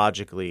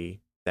chronologically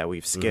that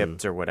we've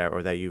skipped or whatever,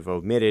 or that you've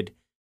omitted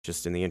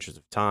just in the interest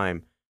of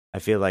time. I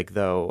feel like,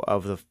 though,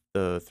 of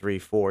the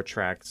 3-4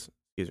 tracks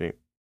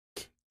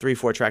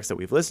that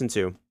we've listened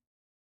to,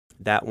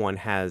 that one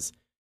has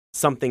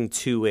something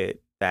to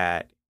it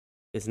that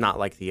is not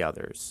like the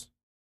others,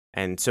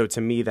 and so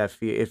to me that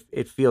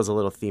it feels a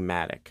little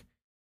thematic.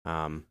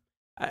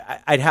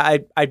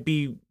 I'd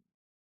be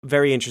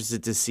very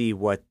interested to see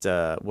what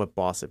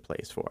boss it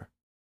plays for.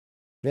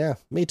 Yeah,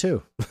 me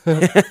too.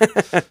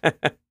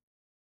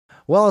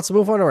 Well, let's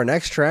move on to our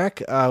next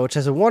track, which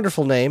has a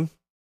wonderful name.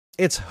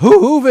 It's Hoo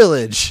Hoo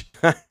Village.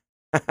 I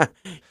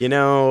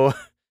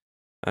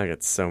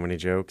got so many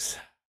jokes.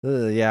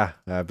 Yeah,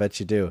 I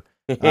bet you do.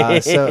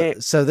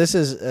 So this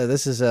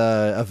is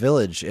a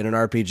village in an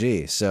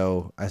RPG.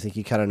 So I think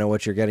you kind of know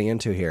what you're getting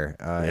into here,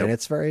 and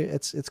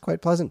it's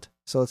quite pleasant.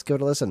 So let's give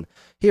it a listen.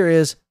 Here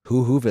is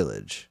Hoo Hoo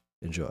Village.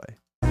 Enjoy.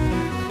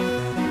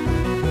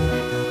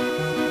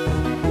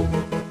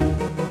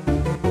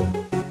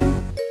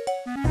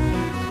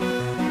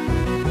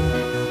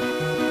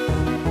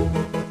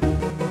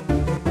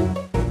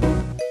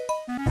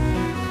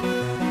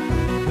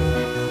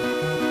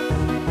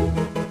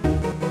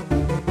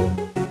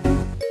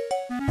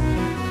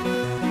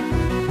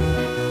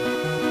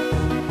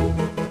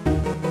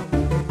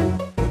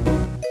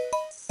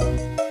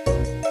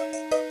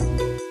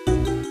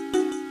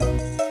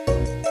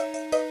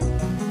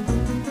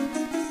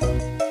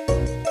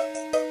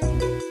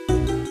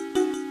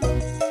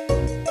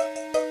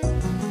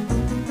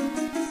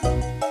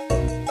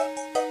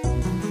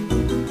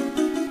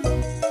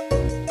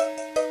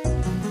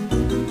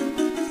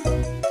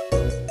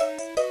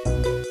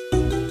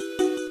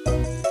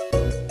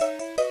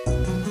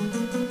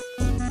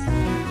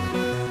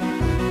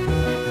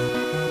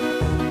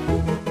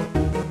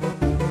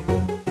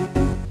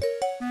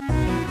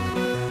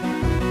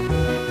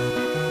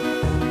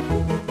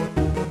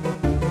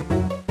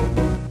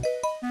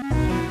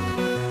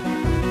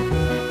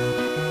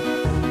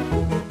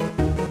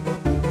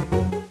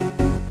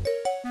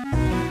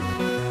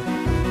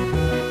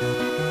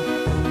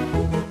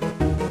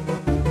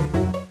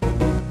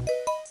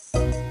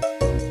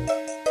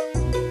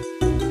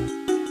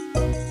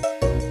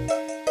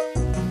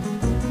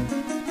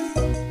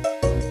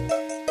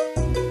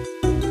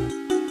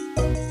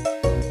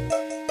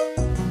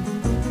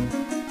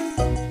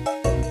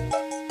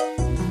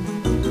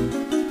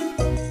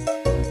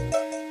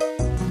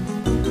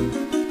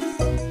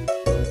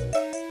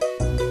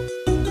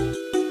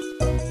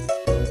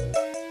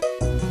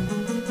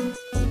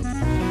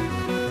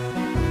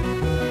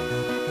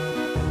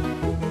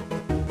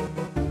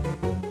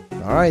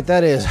 All right,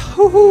 that is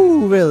Hoo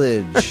Hoo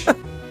Village.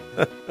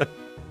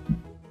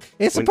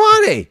 It's a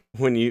party.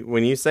 When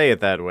you say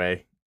it that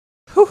way.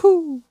 Hoo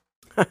hoo.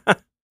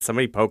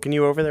 Somebody poking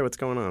you over there? What's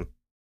going on?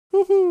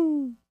 Hoo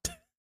hoo.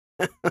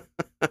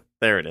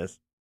 There it is.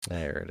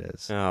 There it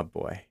is. Oh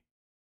boy.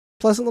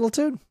 Pleasant little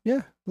tune.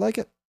 Yeah, like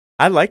it.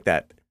 I like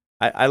that.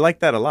 I like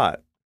that a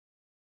lot.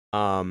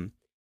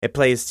 It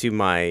plays to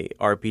my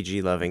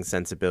RPG loving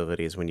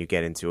sensibilities when you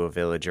get into a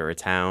village or a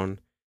town,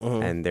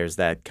 and there's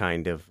that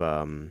kind of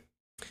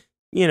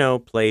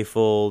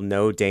playful,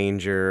 no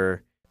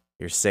danger,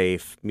 you're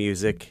safe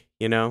music,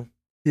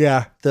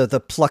 Yeah.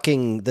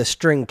 The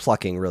string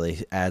plucking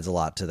really adds a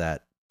lot to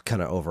that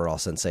kind of overall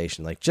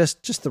sensation. Like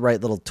just the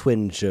right little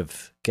twinge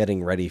of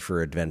getting ready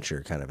for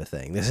adventure kind of a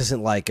thing. This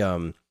isn't like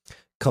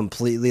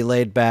completely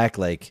laid back,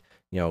 like,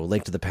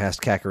 Link to the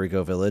Past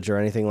Kakariko Village or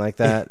anything like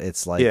that.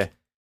 It's like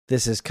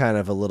this is kind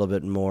of a little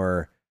bit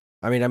more.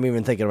 I mean, I'm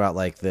even thinking about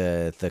like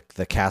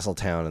the castle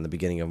town in the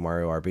beginning of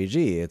Mario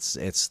RPG.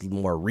 It's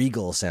more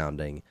regal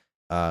sounding,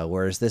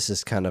 whereas this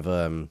is kind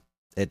of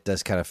it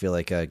does kind of feel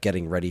like a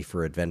getting ready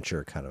for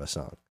adventure kind of a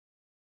song.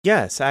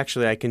 Yes,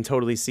 actually, I can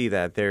totally see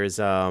that. There's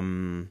a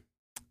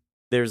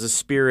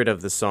spirit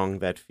of the song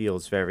that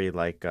feels very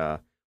like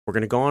we're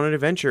gonna go on an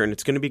adventure and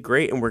it's gonna be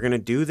great and we're gonna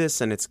do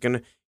this and it's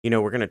gonna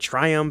we're gonna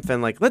triumph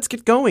and like let's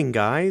get going,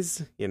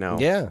 guys.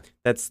 Yeah,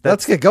 that's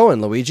let's get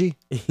going, Luigi.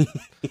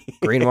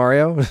 Green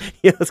Mario.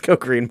 Yeah, let's go,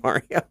 Green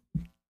Mario.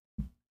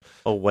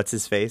 Oh, what's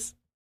his face?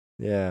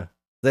 Yeah,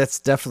 that's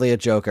definitely a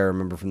joke I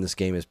remember from this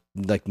game. Is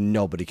like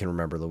nobody can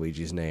remember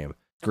Luigi's name.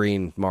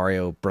 Green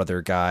Mario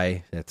brother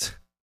guy. It's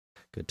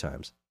good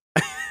times.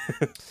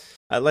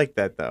 I like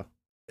that though.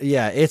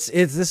 Yeah, this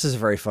is a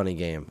very funny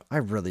game.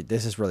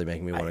 This is really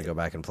making me want to go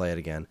back and play it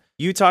again.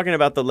 You talking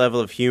about the level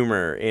of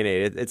humor in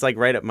it? It's like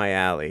right up my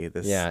alley.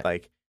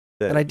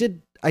 And I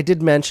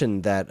did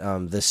mention that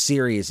the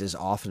series is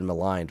often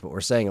maligned, but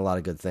we're saying a lot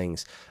of good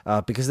things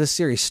because this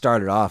series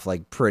started off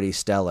like pretty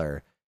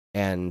stellar,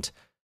 and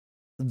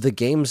the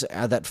games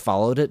that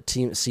followed it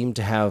seemed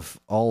to have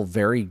all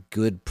very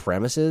good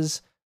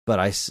premises. But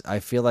I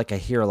feel like I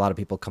hear a lot of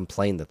people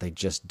complain that they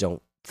just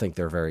don't think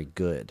they're very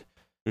good.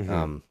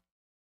 Mm-hmm.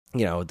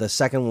 The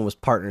second one was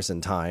Partners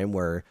in Time,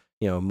 where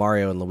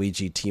Mario and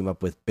Luigi team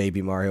up with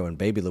Baby Mario and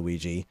Baby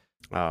Luigi.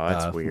 Oh,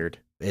 that's weird.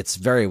 It's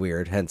very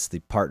weird, hence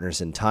the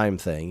Partners in Time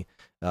thing.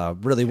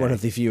 Really one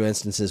of the few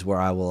instances where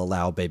I will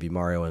allow Baby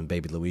Mario and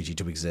Baby Luigi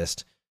to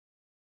exist,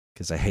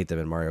 because I hate them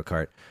in Mario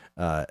Kart.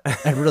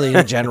 And really,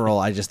 in general,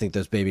 I just think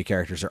those baby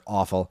characters are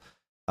awful.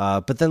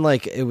 But then,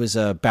 like, it was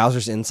a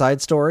Bowser's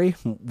Inside Story,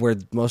 where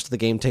most of the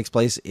game takes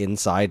place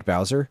inside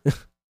Bowser.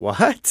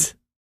 What?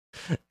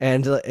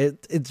 And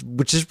it's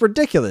which is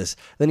ridiculous.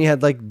 Then you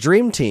had like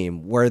Dream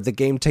Team, where the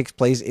game takes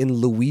place in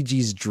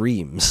Luigi's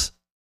dreams.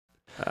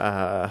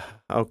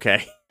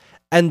 Okay.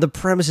 And the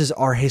premises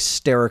are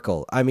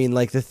hysterical. I mean,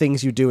 like the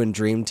things you do in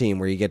Dream Team,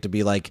 where you get to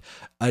be like,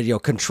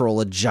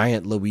 control a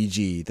giant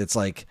Luigi that's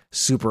like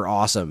super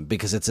awesome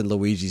because it's in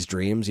Luigi's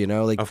dreams.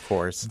 Like, of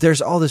course,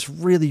 there's all this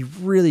really,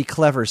 really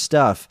clever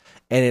stuff,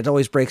 and it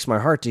always breaks my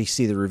heart to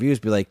see the reviews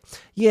be like,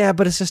 yeah,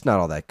 but it's just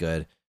not all that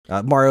good.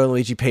 Mario and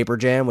Luigi Paper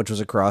Jam, which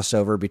was a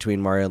crossover between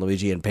Mario and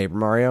Luigi and Paper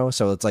Mario.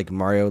 So it's like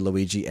Mario,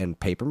 Luigi, and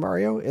Paper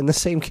Mario in the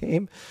same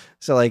game.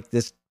 So like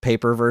this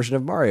paper version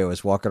of Mario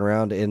is walking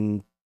around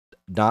in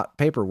not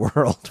paper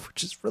world,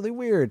 which is really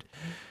weird.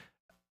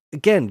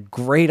 Again,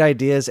 great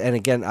ideas. And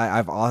again,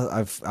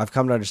 I've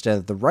come to understand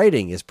that the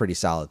writing is pretty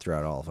solid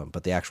throughout all of them,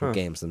 but the actual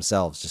games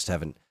themselves just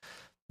haven't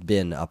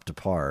been up to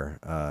par.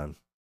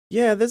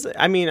 Yeah,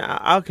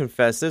 I'll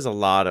confess, there's a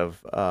lot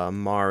of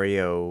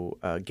Mario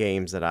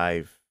games that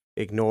I've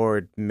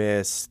ignored,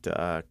 missed,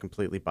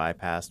 completely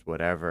bypassed,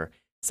 whatever.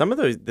 Some of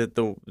those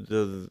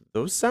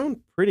those sound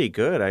pretty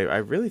good. I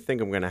really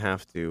think I'm going to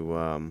have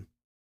to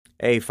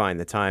A, find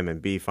the time, and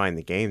B, find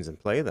the games and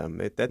play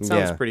them. That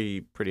sounds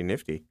pretty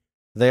nifty.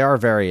 They are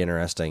very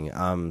interesting.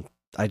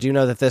 I do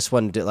know that this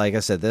one, like I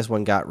said, this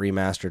one got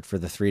remastered for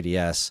the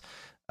 3DS.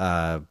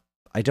 I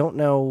don't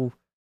know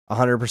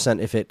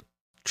 100% if it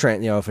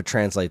if it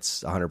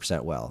translates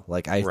 100% well.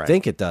 Like I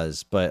think it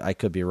does, but I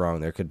could be wrong.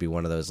 There could be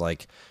one of those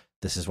like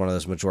this is one of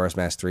those Majora's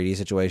Mask 3D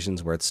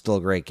situations where it's still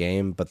a great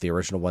game, but the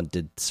original one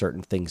did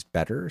certain things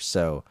better.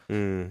 So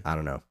I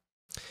don't know.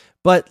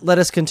 But let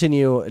us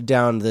continue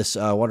down this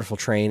wonderful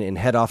train and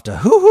head off to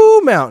Hoo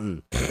Hoo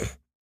Mountain.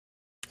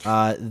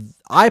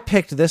 I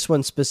picked this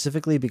one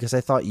specifically because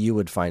I thought you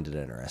would find it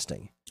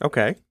interesting.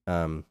 Okay.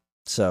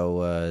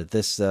 So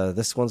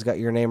this one's got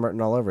your name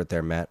written all over it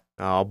there, Matt.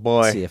 Oh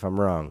boy. Let's see if I'm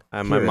wrong.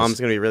 My mom's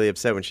gonna be really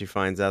upset when she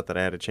finds out that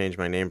I had to change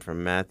my name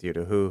from Matthew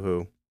to Hoo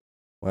Hoo.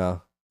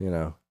 Well,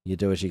 you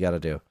do what you got to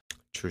do.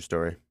 True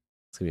story.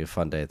 It's gonna be a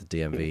fun day at the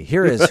DMV.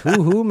 Here is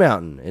Hoo Hoo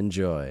Mountain.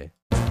 Enjoy.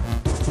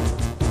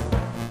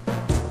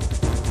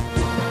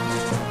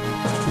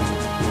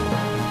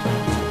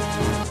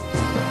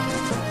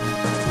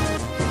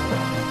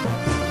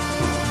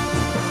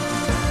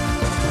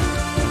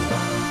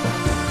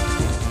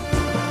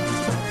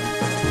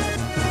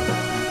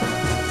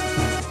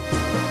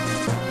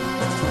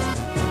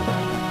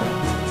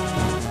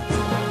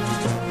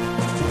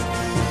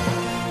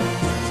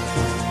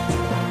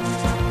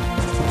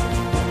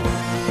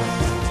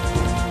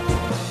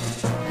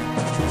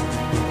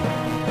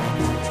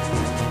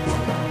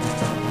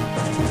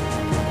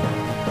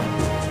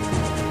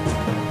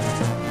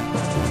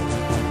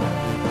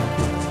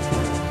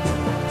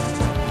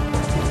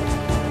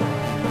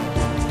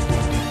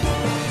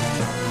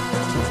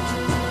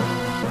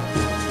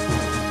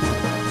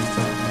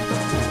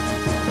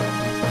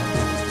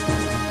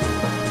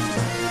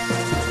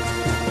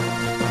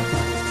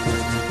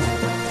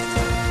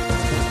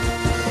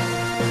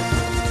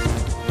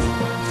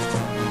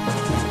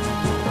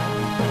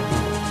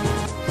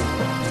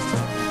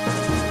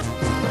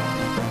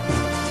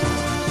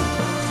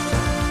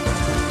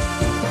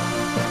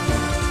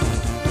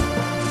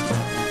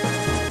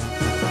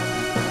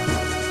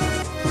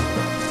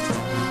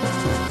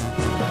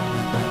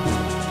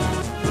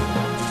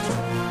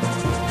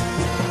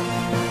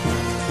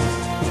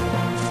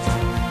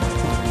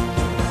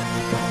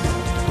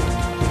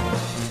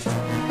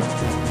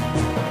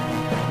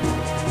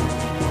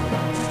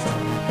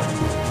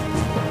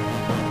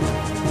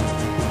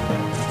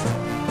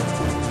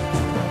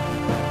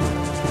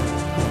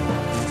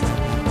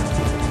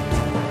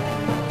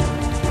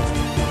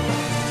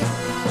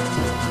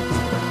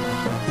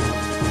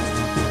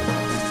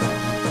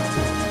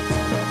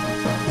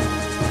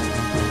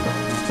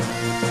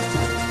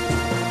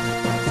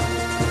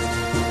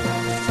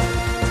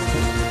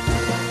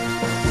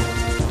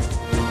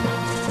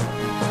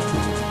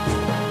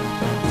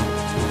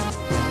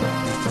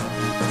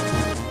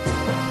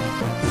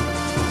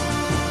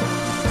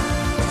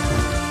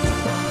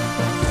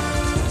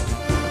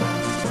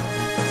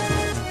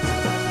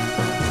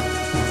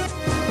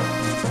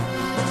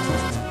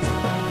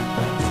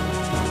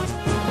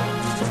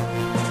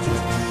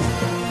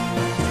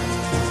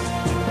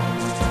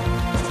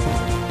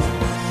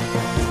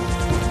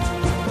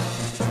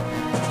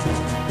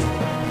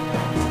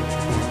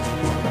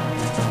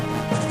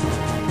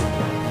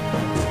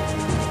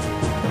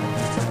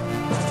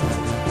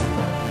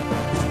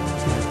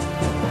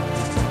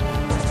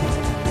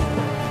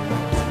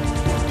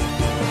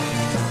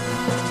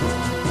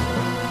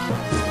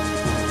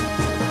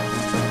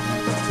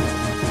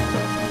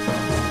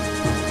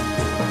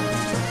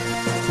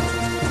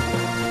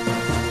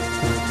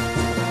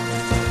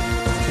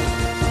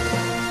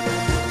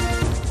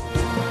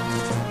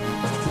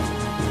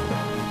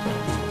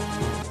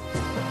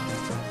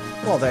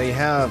 Well, there you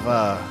have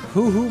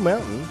Hoo Hoo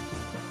Mountain.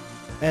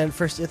 And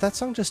first, that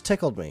song just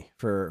tickled me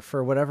for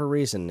whatever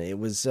reason. It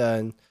was,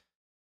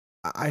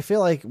 I feel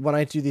like when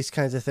I do these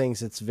kinds of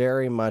things, it's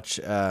very much,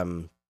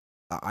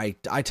 I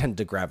tend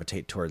to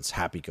gravitate towards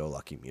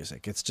happy-go-lucky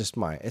music. It's just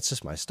my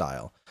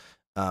style.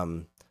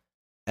 And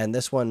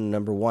this one,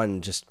 number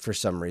one, just for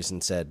some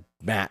reason said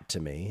Matt to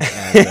me.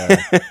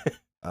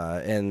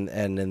 And,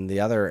 and in the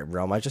other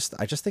realm, I just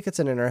think it's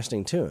an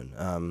interesting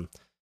tune.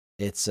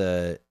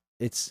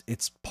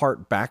 It's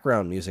part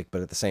background music,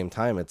 but at the same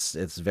time, it's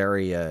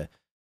very,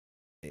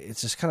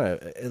 it's just kind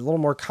of a little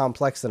more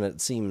complex than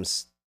it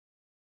seems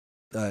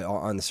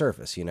on the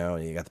surface. You know,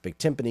 you got the big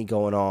timpani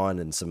going on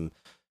and some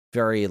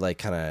very like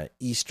kind of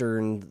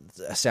Eastern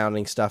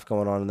sounding stuff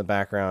going on in the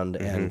background,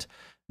 and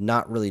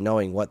not really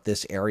knowing what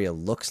this area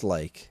looks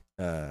like.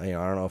 I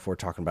don't know if we're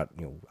talking about,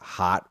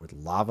 hot with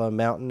lava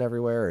mountain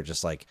everywhere, or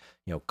just like,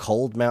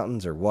 cold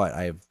mountains, or what.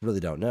 I really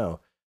don't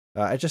know.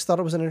 I just thought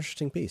it was an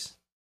interesting piece.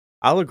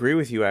 I'll agree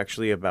with you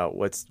actually about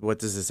what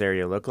does this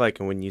area look like.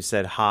 And when you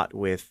said hot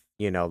with,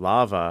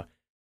 lava,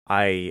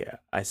 I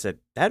said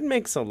that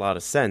makes a lot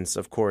of sense.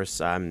 Of course,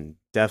 I'm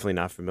definitely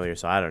not familiar,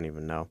 so I don't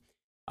even know.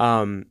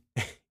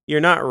 You're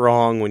not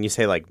wrong when you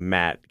say like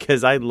Matt,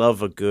 because I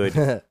love a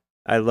good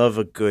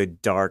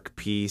dark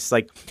piece.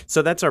 Like,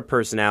 so that's our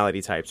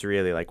personality types,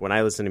 really. Like when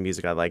I listen to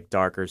music, I like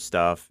darker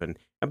stuff, but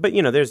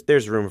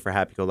there's room for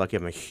happy-go-lucky.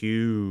 I'm a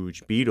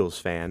huge Beatles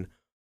fan.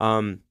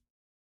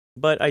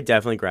 But I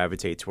definitely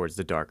gravitate towards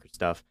the darker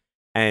stuff.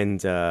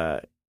 And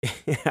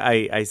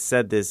I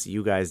said this,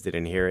 you guys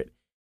didn't hear it.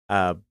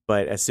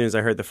 But as soon as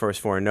I heard the first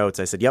four notes,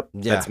 I said, yep,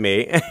 that's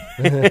me.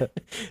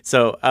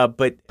 So,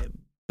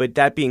 but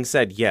that being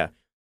said, yeah,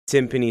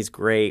 timpani's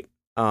great.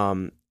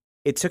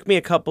 It took me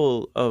a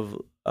couple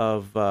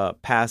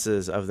of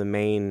passes of the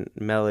main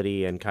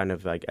melody and kind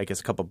of like, I guess,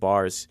 a couple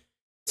bars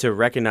to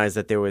recognize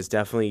that there was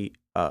definitely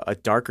a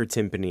darker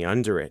timpani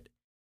under it.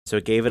 So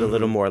it gave it a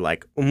little more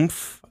like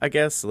oomph, I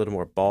guess, a little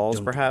more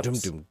balls,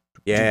 perhaps.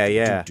 Yeah.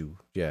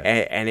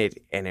 And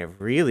it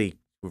really,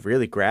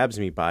 really grabs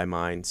me by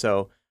mine.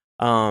 So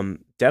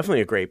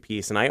definitely a great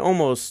piece. And I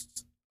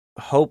almost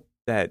hope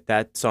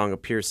that song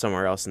appears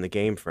somewhere else in the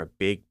game for a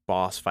big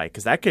boss fight.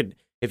 Because that could,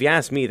 if you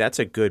ask me, that's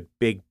a good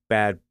big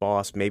bad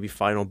boss, maybe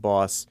final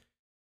boss,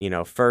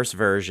 first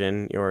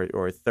version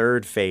or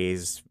third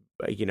phase,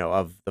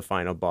 of the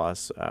final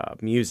boss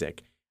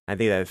music. I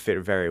think that would fit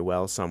very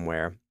well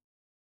somewhere.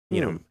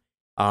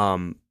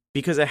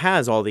 Because it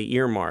has all the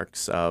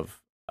earmarks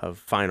of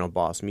final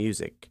boss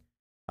music.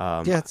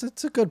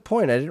 It's a good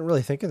point. I didn't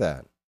really think of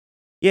that.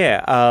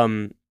 Yeah.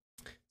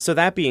 So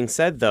that being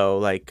said, though,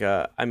 like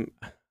I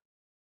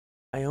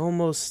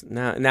almost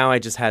now I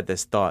just had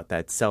this thought,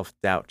 that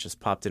self-doubt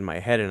just popped in my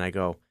head, and I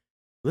go,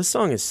 this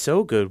song is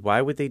so good.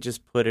 Why would they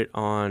just put it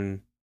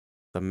on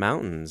the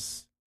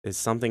mountains? Is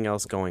something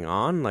else going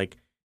on? Like,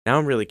 now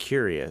I'm really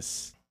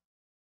curious.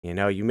 In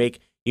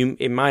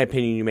my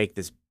opinion, you make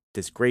this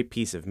great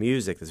piece of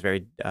music that's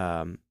very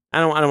I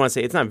don't want to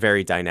say it's not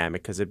very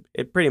dynamic, because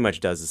it pretty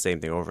much does the same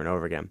thing over and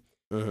over again.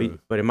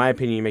 But in my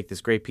opinion, you make this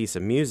great piece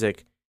of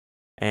music,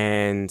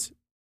 and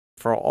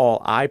for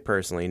all I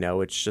personally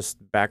know, it's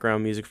just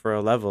background music for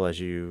a level as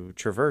you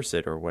traverse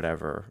it or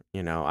whatever.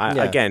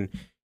 Again,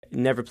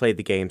 never played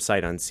the game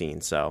sight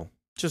unseen, so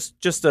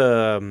just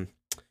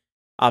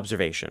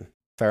observation.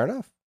 Fair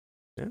enough.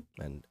 Yeah.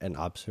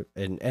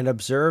 And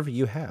observe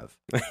you have.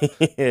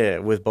 Yeah,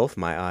 with both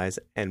my eyes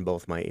and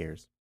both my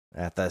ears.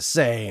 At the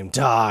same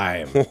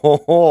time.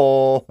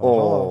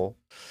 Oh.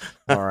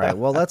 All right,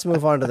 well, let's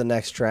move on to the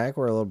next track.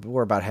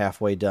 We're about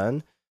halfway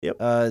done. Yep.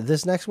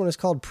 This next one is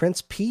called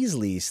Prince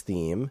Peasley's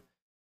Theme.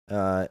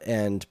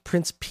 And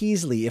Prince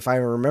Peasley, if I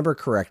remember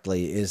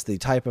correctly, is the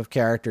type of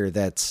character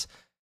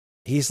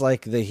he's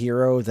like the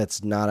hero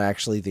that's not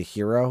actually the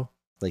hero.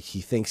 Like,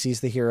 he thinks he's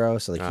the hero,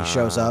 so like he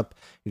shows up,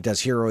 he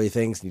does hero-y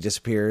things, and he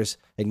disappears,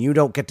 and you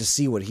don't get to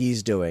see what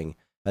he's doing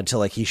until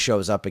like he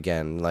shows up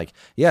again. Like,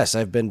 yes,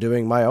 I've been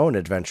doing my own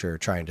adventure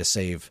trying to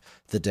save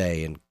the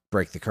day and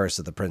break the curse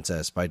of the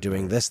princess by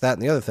doing this, that,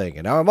 and the other thing,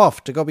 and now I'm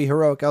off to go be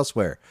heroic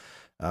elsewhere.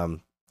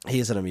 He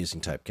is an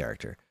amusing type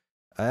character,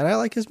 and I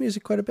like his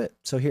music quite a bit.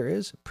 So here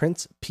is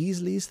Prince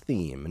Peasley's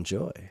Theme.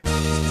 Enjoy.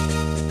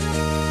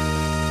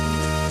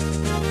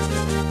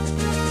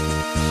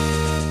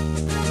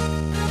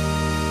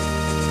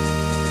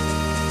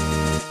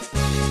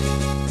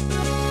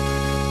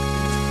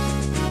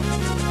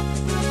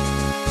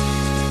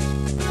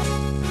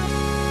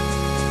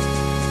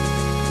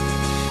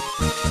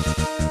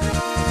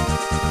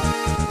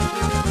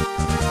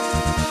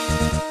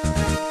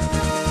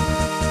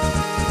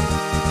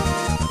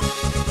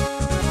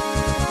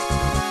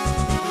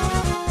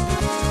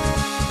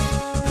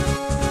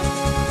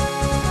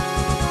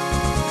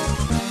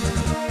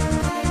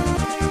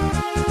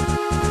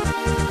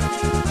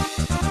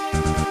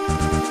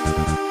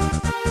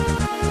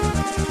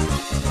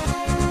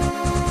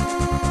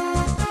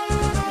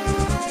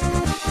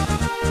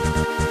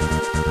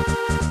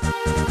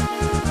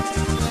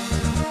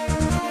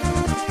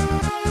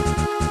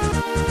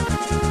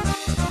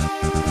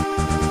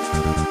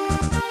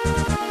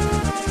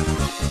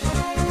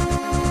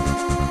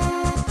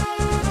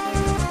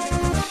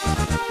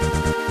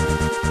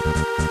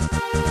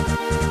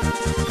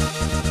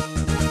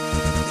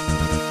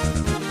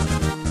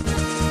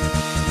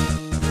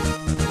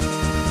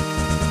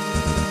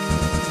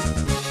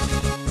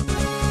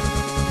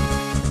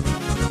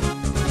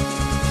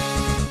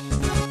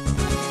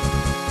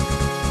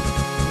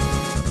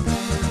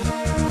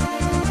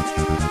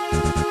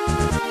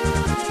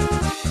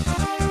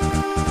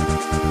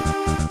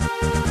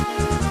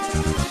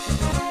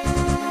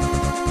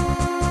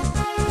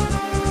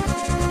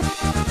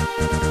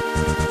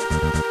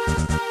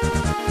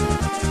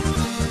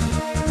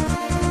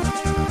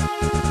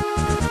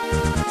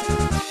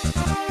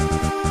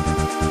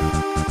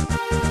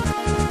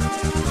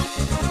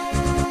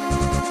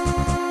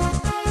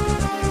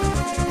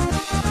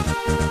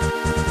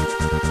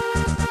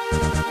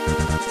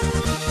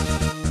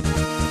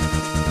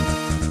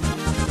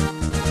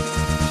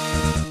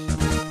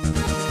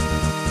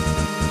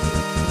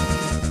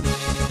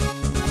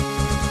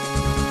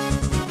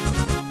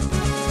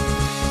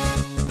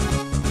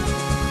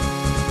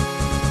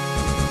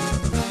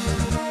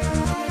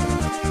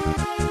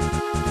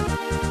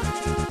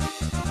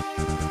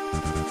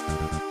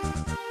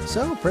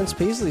 So, Prince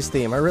Peasley's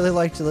theme. I really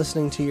liked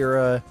listening to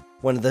your,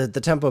 when the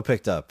tempo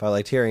picked up. I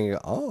liked hearing you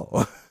go,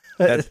 oh.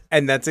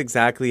 And that's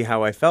exactly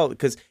how I felt,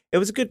 because it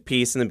was a good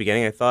piece in the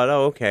beginning. I thought,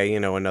 oh, okay,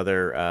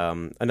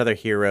 another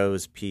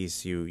hero's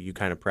piece. You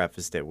kind of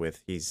prefaced it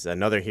with he's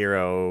another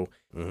hero,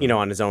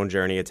 on his own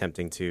journey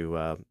attempting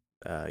to,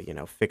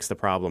 fix the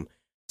problem.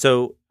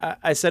 So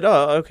I said,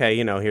 oh, okay,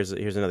 here's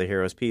another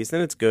hero's piece.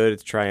 Then it's good,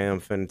 it's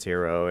triumphant, it's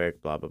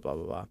heroic, blah, blah, blah,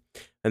 blah, blah.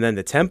 And then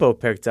the tempo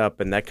picked up,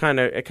 and that kind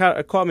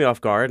of caught me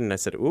off guard, and I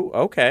said, ooh,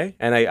 okay.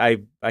 And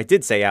I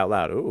did say out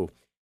loud, ooh.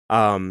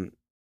 And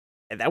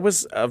that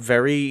was a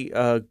very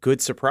good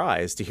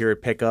surprise to hear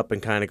it pick up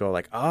and kind of go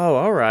like, oh,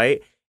 all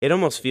right. It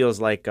almost feels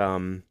like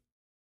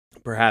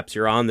perhaps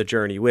you're on the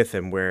journey with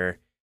him where,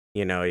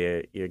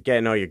 you're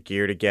getting all your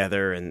gear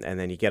together and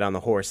then you get on the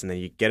horse and then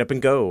you get up and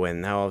go.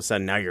 And now all of a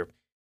sudden now you're,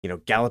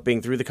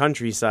 galloping through the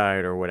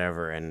countryside or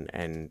whatever.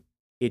 And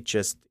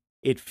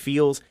it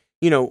feels,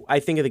 I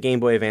think of the Game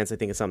Boy Advance, I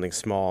think of something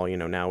small.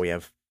 Now we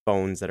have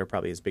phones that are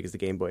probably as big as the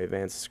Game Boy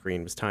Advance. The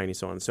screen was tiny,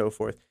 so on and so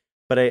forth.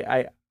 But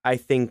I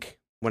think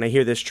when I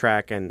hear this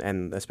track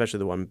and especially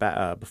the one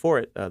before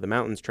it, the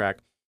Mountains track,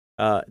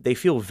 they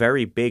feel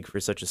very big for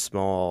such a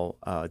small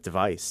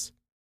device.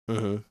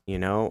 And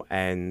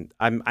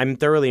I'm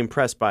thoroughly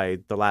impressed by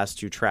the last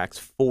two tracks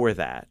for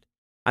that.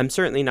 I'm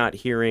certainly not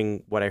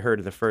hearing what I heard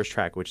in the first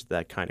track, which is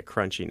that kind of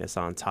crunchiness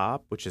on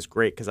top, which is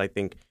great because I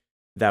think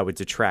that would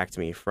detract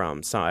me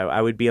from. So I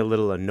would be a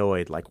little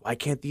annoyed, like, why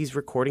can't these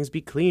recordings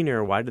be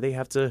cleaner? Why do they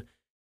have to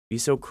be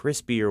so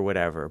crispy or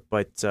whatever?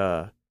 But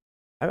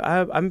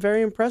I'm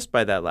very impressed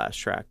by that last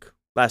track.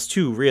 Last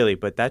two, really,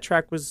 but that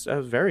track was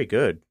very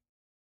good.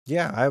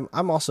 Yeah,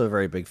 I'm also a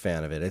very big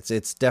fan of it.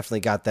 It's definitely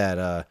got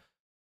that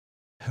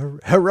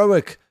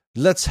heroic,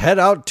 let's head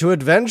out to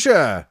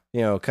adventure,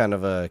 kind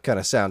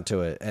of sound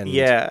to it. And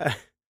yeah,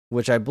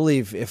 which I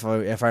believe, if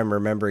I'm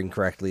remembering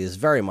correctly, is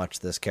very much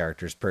this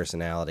character's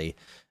personality.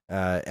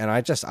 And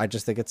I just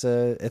think it's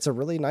a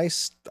really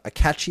nice, a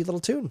catchy little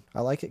tune. I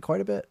like it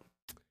quite a bit.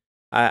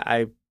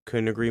 I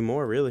couldn't agree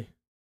more, really.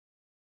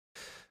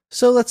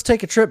 So let's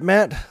take a trip,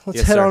 Matt.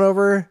 Let's head on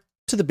over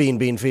to the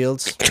Bean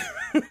Fields.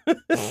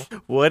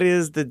 What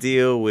is the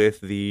deal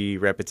with the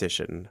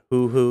repetition?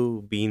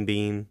 Hoo,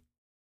 bean.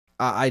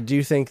 I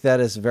do think that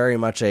is very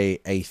much a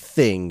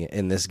thing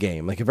in this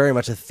game, like very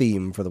much a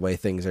theme for the way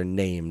things are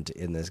named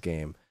in this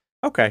game.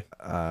 Okay.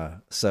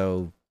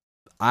 So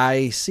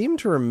I seem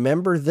to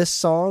remember this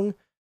song,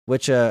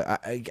 which,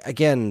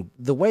 again,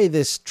 the way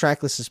this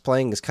track list is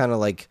playing is kind of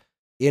like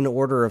in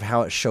order of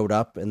how it showed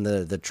up in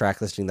the track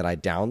listing that I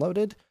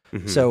downloaded.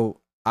 Mm-hmm. So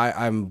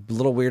I'm a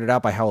little weirded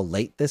out by how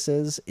late this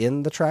is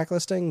in the track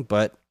listing,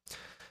 but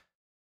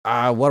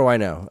what do I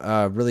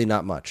know? Really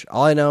not much.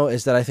 All I know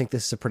is that I think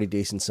this is a pretty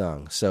decent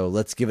song. So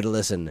let's give it a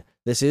listen.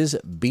 This is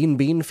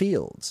Bean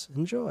Fields.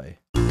 Enjoy.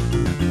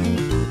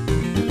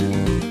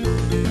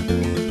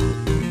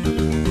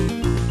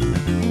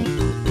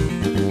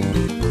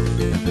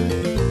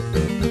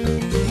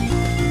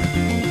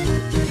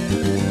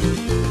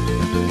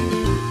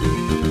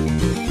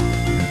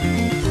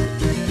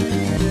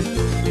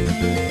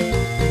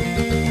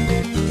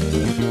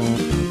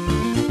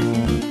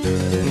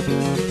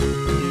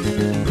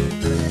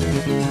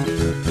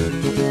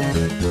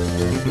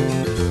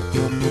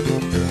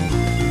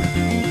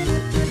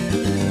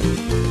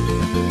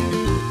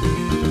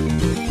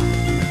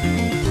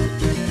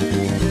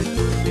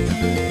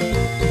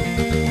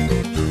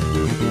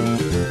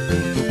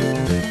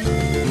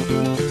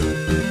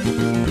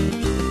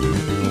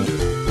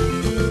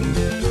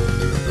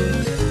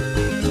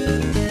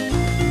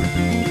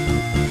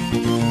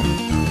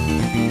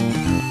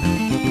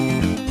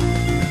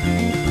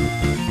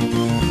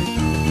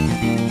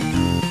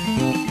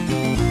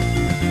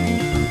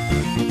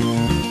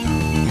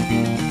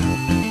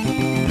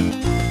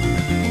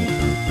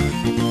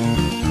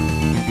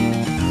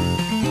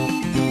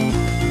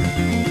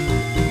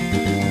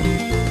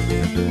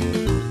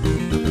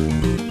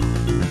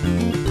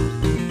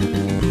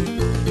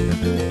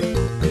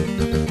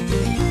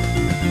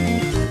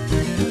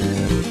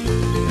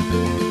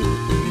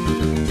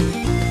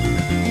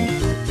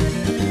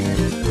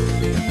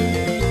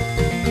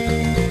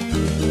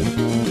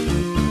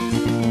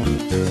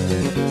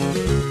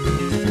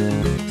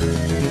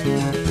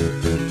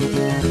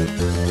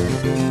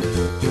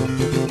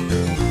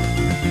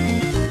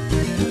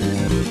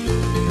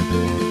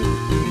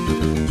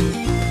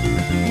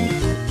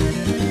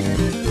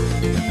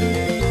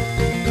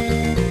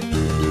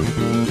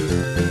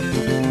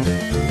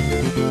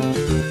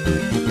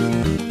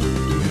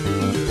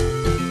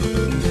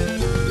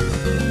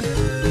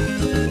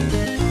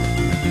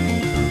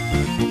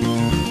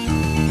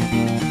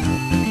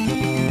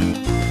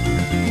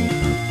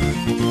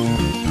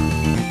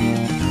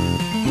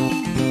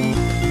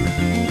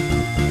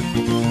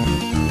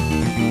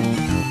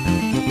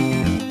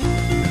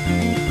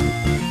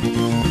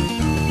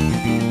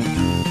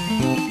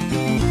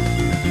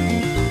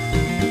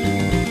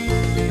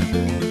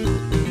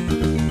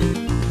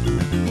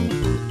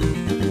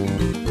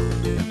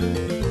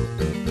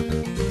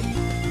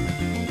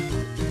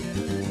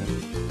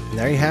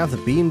 There you have the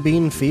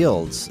Bean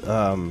Fields.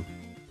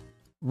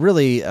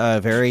 Really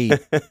very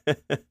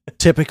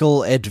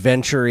typical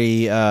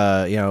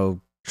adventure-y,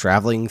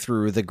 traveling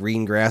through the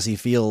green grassy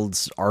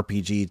fields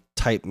RPG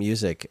type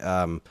music.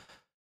 But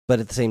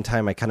at the same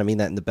time, I kind of mean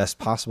that in the best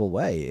possible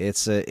way.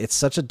 It's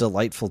such a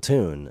delightful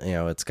tune.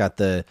 It's got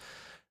the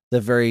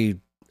very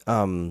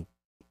what's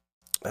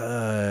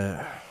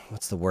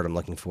the word I'm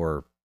looking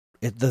for?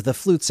 The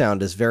flute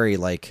sound is very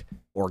like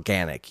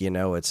organic.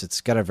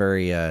 It's got a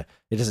very it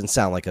doesn't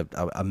sound like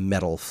a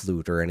metal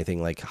flute or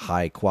anything like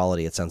high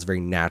quality. It sounds very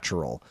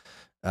natural.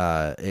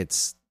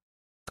 It's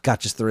got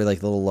just the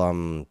like little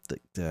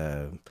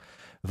the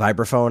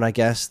vibraphone, I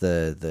guess,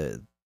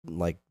 the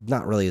like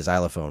not really a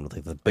xylophone, but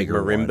like the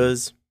bigger like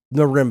marimbas.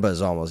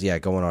 Marimbas almost, yeah,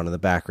 going on in the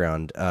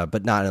background,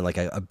 but not in like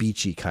a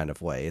beachy kind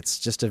of way. It's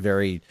just a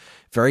very,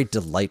 very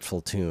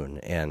delightful tune,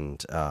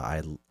 and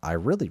I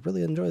really,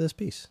 really enjoy this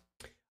piece.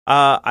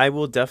 I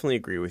will definitely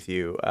agree with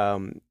you.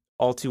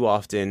 All too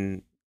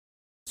often,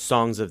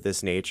 songs of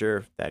this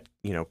nature that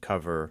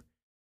cover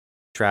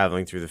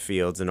traveling through the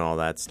fields and all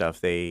that stuff,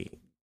 they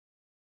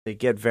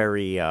get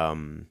very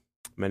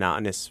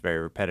monotonous, very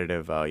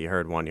repetitive. You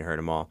heard one, you heard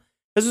them all.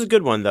 This is a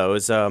good one though.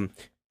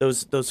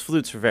 Those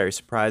flutes were very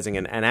surprising,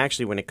 and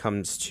actually when it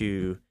comes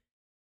to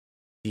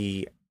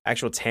the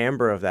actual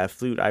timbre of that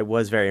flute, I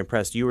was very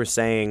impressed. You were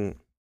saying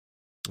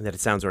that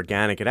it sounds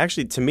organic. It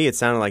actually, to me, it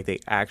sounded like they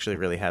actually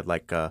really had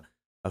like a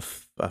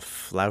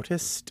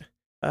flautist.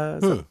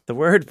 The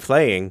word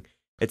playing.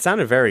 It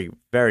sounded very,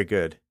 very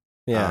good.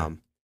 Yeah.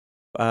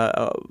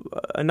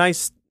 A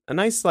nice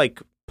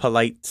like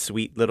polite,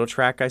 sweet little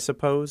track, I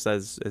suppose.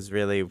 Is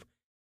really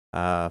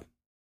all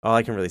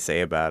I can really say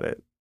about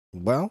it.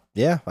 Well,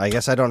 yeah, I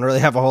guess I don't really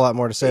have a whole lot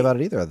more to say about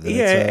it either.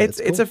 It's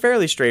a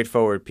fairly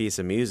straightforward piece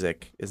of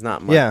music. It's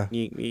not much,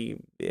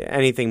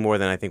 anything more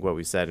than I think what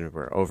we said, and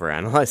we're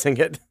overanalyzing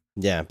it.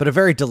 Yeah, but a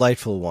very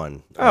delightful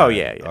one.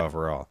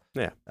 Overall.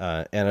 Yeah,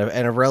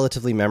 and a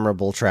relatively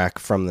memorable track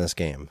from this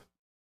game.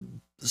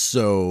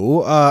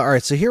 So, all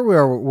right, so here we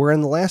are. We're in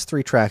the last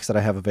three tracks that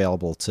I have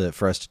available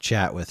for us to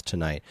chat with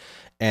tonight,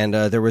 and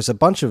there was a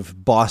bunch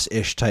of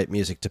boss-ish type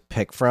music to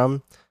pick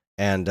from.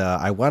 And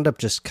I wound up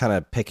just kind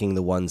of picking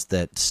the ones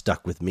that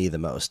stuck with me the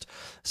most.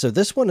 So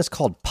this one is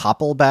called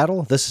Popple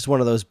Battle. This is one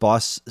of those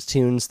boss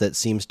tunes that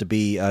seems to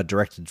be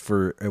directed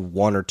for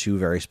one or two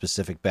very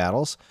specific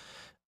battles.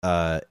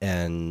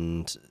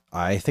 And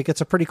I think it's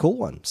a pretty cool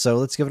one. So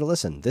let's give it a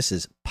listen. This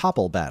is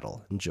Popple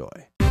Battle.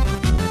 Enjoy.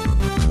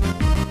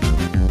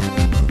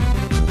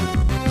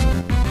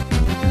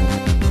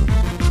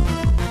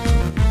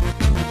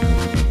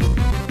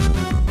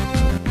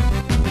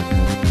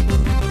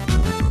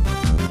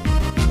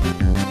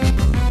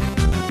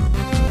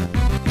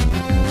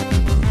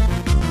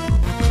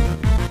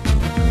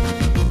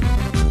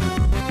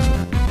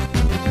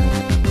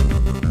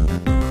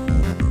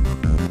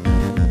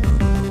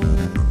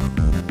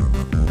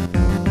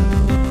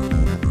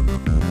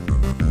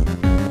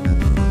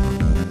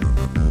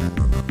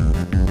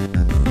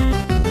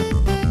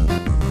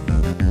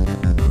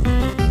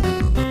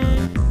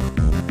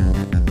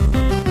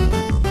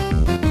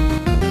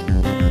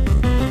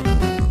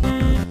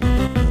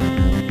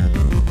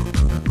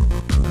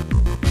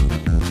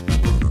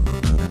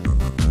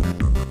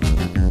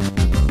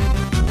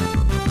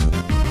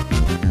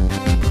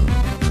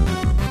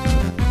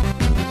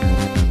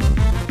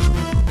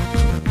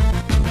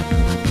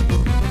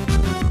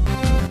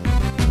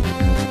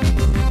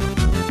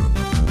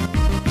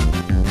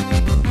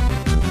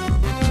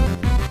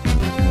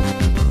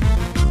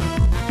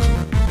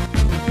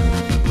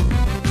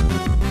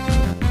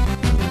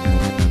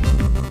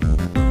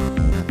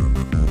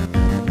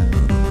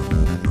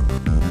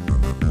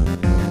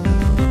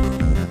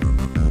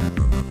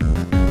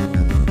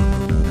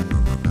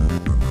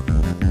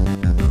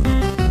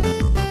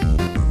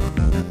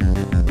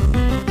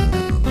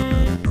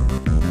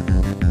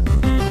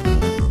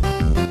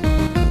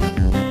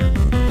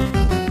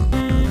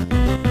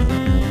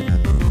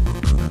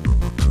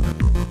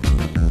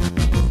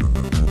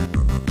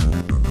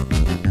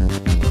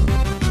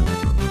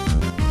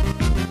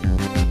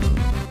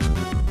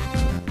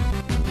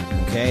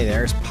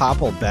 There's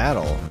Popple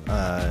Battle,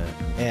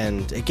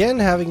 and again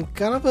having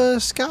kind of a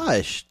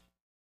Scottish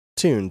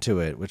tune to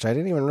it, which I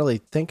didn't even really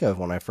think of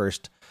when I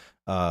first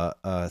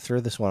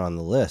threw this one on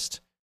the list.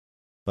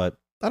 But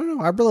I don't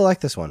know, I really like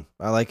this one.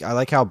 I like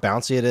how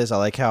bouncy it is. I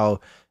like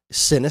how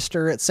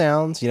sinister it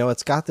sounds.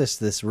 It's got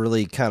this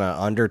really kind of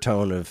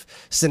undertone of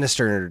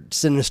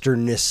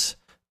sinisterness,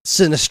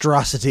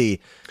 sinistrosity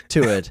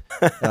to it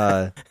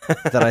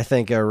that I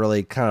think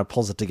really kind of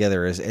pulls it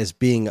together as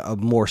being a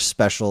more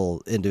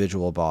special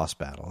individual boss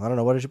battle. I don't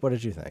know, what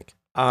did you think?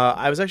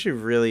 I was actually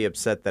really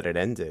upset that it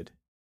ended.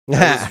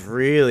 I was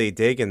really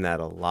digging that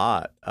a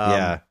lot.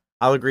 Yeah,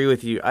 I'll agree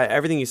with you.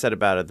 Everything you said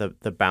about it,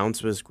 the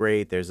bounce was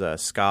great. There's a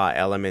ska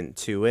element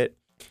to it.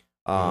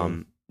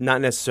 Not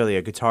necessarily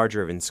a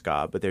guitar-driven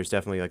ska, but there's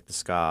definitely like the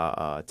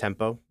ska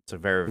tempo. It's a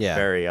very,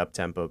 very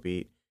up-tempo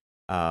beat.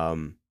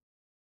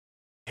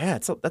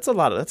 That's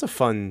a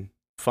fun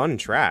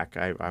track.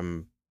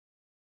 I'm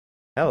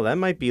Hell, that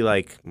might be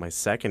like my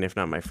second, if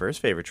not my first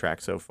favorite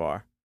track so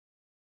far.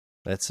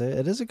 It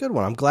is a good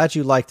one. I'm glad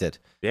you liked it.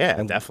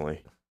 Yeah,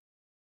 definitely.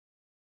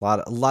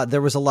 A lot.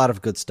 There was a lot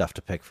of good stuff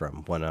to pick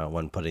from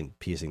when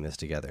piecing this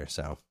together.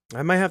 So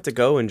I might have to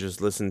go and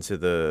just listen to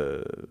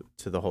the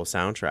whole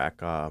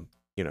soundtrack.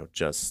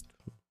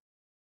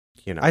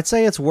 I'd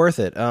say it's worth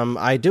it.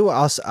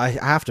 I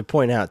have to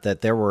point out that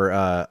there were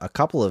a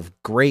couple of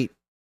great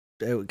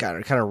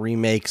kind of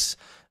remakes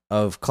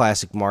of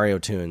classic Mario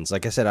tunes.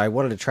 Like I said, I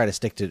wanted to try to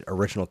stick to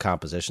original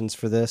compositions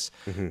for this,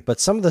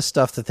 but some of the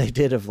stuff that they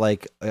did of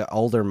like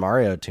older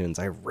Mario tunes,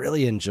 I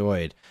really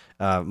enjoyed.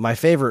 My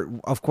favorite,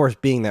 of course,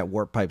 being that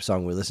Warp Pipe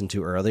song we listened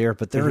to earlier,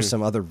 but there were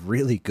some other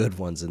really good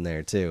ones in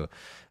there too.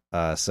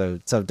 So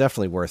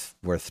definitely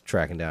worth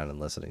tracking down and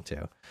listening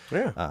to.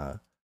 Yeah.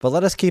 But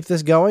let us keep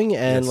this going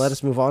and let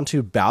us move on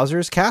to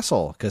Bowser's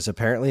Castle, because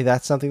apparently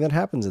that's something that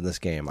happens in this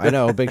game. I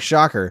know, big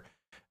shocker.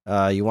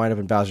 You wind up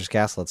in Bowser's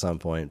Castle at some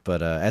point,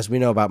 but as we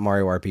know about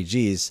Mario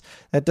RPGs,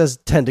 that does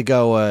tend to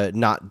go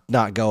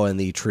not go in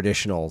the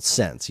traditional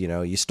sense. You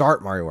know, you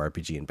start Mario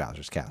RPG in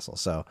Bowser's Castle.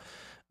 So,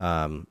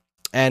 and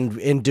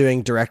in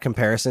doing direct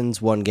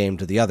comparisons, one game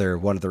to the other,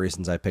 one of the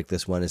reasons I picked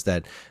this one is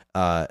that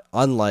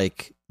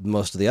unlike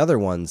most of the other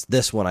ones,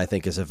 this one I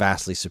think is a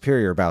vastly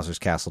superior Bowser's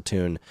Castle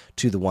tune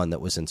to the one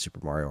that was in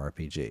Super Mario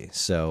RPG.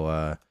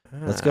 So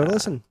let's go to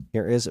listen.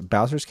 Here is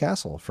Bowser's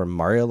Castle from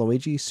Mario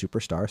Luigi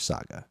Superstar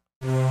Saga.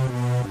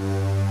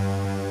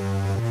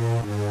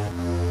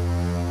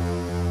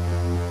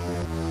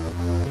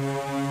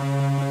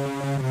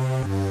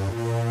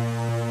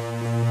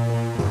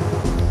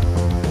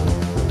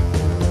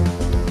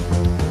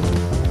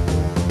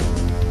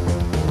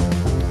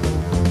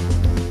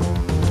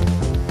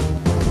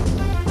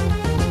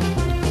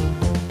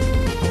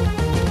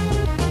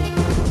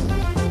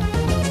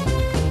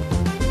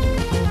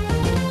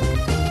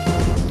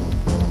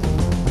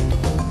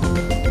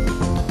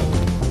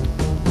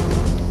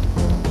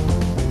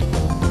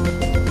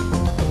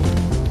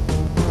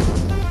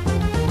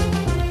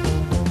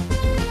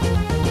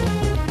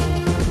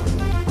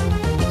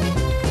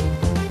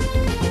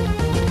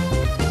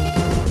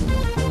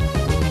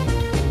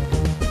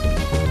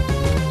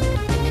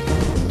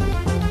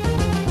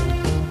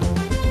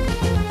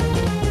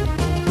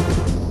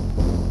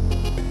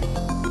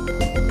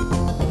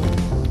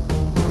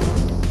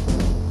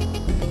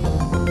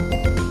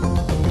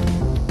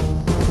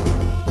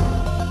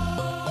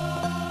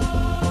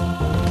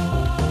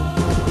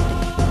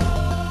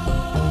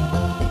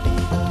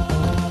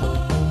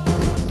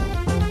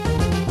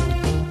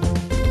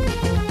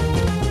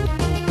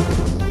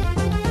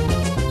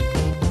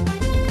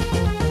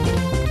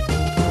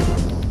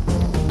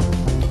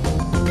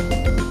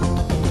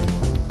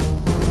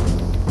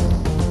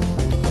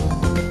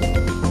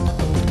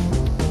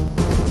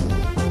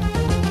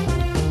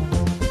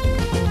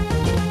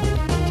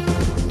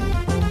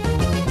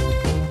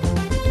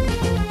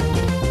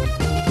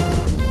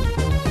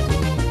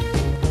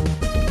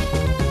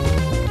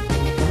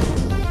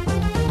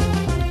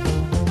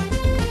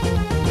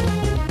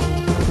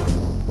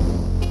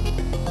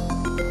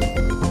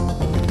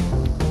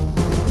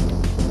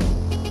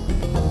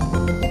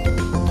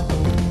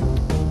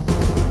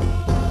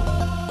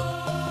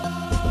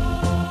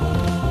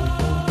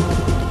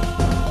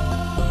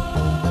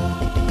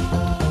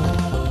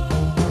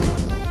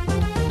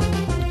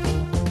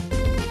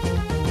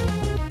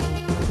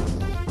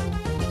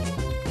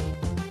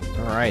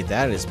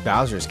 That is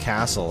Bowser's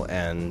Castle,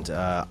 and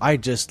I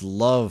just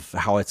love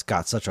how it's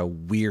got such a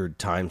weird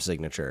time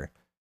signature.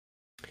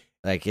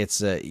 Like,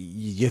 it's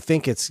you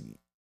think it's,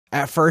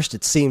 at first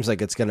it seems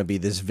like it's going to be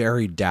this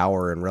very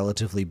dour and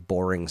relatively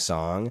boring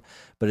song,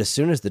 but as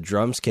soon as the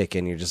drums kick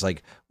in, you're just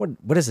like,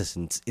 what is this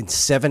in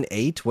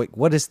 7/8?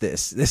 What is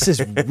this? This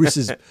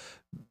is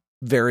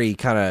very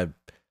kind of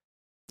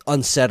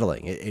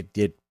unsettling.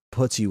 It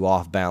puts you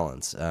off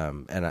balance,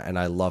 and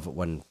I love it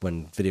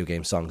when video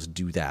game songs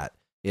do that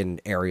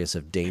in areas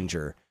of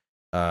danger.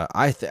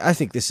 I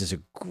think this is a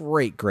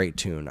great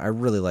tune. I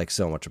really like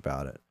so much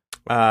about it.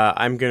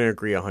 I'm going to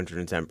agree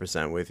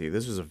 110% with you.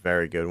 This was a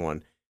very good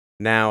one.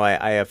 Now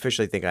I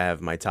officially think I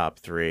have my top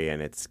three,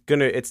 and it's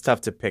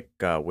tough to pick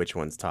which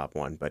one's top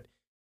one, but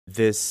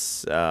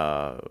this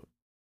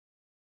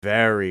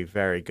very,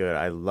 very good.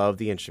 I love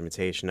the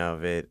instrumentation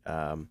of it,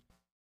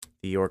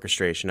 the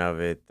orchestration of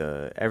it,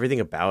 everything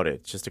about it.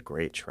 It's just a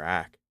great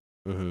track.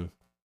 Mm-hmm.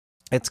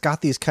 It's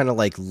got these kind of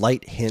like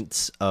light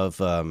hints of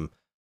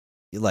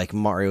like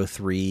Mario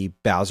 3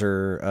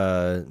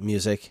 Bowser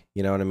music,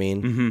 you know what I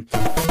mean? Mm-hmm.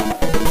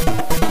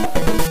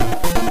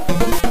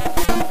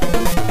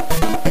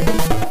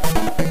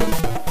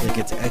 Like,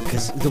 it's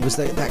because there was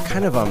that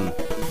kind of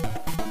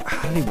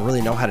I don't even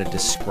really know how to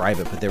describe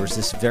it, but there was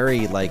this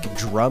very like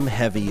drum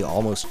heavy,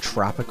 almost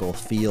tropical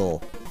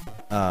feel,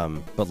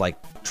 but like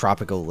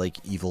tropical, like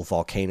evil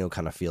volcano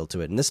kind of feel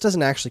to it. And this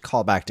doesn't actually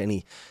call back to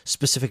any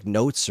specific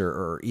notes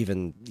or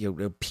even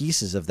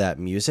pieces of that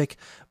music,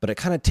 but it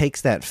kind of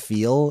takes that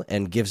feel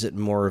and gives it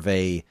more of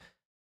a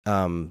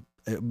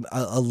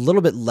a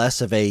little bit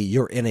less of a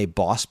you're in a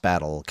boss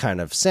battle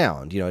kind of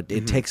sound. You know,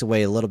 it takes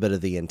away a little bit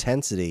of the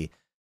intensity.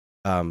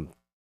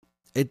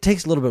 It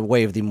takes a little bit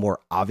away of the more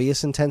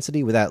obvious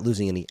intensity without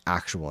losing any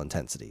actual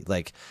intensity.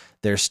 Like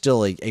there's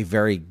still a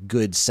very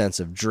good sense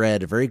of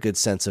dread, a very good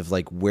sense of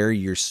like where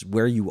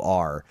you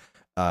are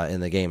in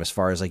the game as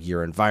far as like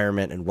your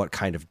environment and what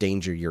kind of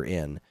danger you're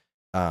in.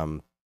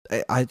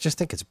 I just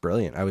think it's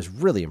brilliant. I was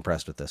really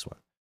impressed with this one.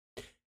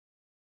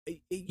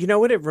 You know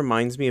what? It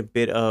reminds me a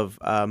bit of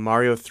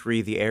Mario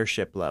 3, the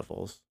airship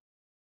levels.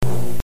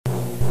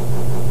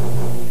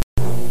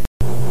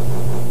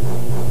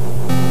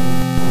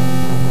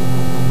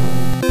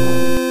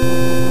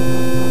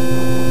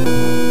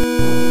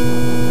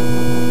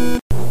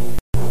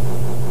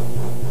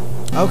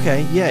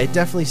 Okay, yeah, it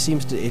definitely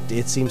seems to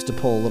it seems to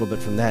pull a little bit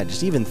from that.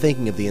 Just even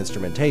thinking of the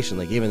instrumentation,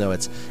 like even though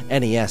it's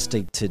NES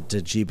to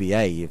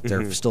GBA,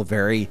 they're still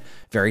very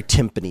very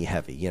timpani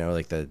heavy. You know,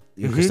 like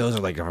because those are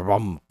like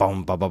bum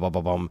bum bum bum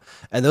bum bum,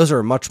 and those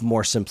are much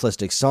more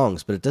simplistic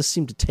songs. But it does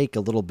seem to take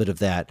a little bit of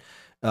that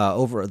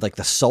over, like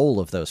the soul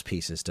of those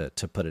pieces to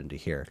put into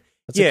here.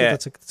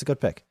 That's a good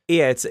pick.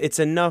 Yeah, it's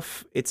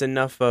enough. It's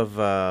enough of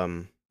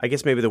I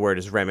guess maybe the word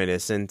is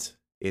reminiscent.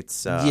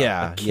 It's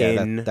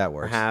akin, that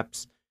works.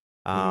 Perhaps.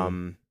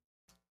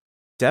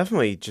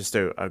 Definitely just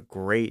a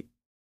great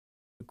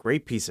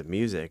piece of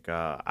music.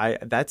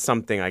 That's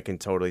something I can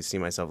totally see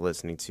myself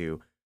listening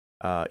to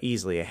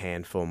easily a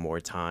handful more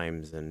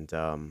times, and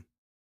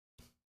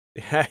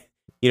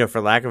you know,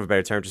 for lack of a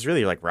better term, just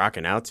really like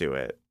rocking out to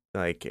it.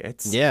 Like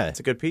it's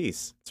a good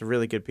piece. It's a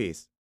really good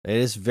piece. It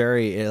is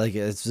very, like,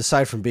 it's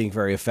aside from being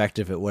very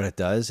effective at what it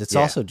does, it's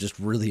also just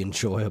really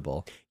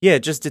enjoyable. Yeah,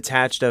 just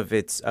detached of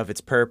its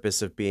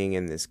purpose of being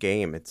in this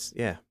game. It's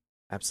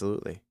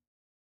absolutely.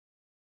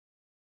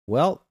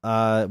 Well,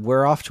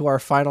 we're off to our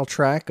final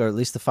track, or at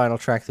least the final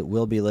track that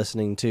we'll be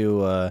listening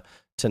to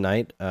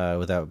tonight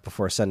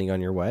before sending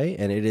on your way,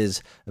 and it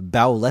is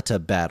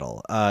Bowletta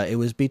Battle. It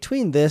was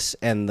between this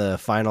and the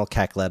final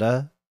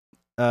Cackletta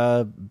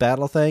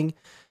battle thing,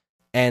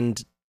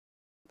 and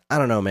I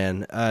don't know,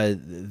 man.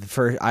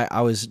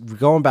 I was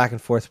going back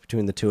and forth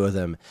between the two of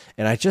them,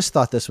 and I just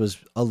thought this was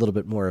a little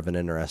bit more of an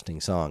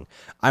interesting song.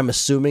 I'm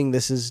assuming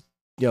this is,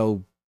 you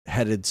know,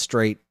 headed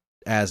straight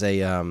as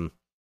a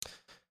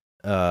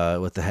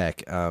what the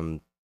heck,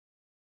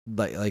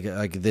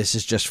 like this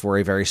is just for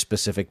a very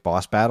specific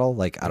boss battle.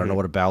 Like I don't know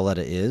what a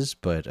Bowletta is,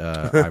 but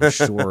I'm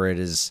sure it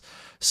is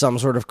some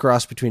sort of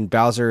cross between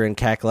Bowser and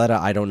Cackletta.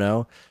 I don't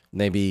know.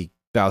 Maybe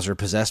Bowser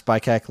possessed by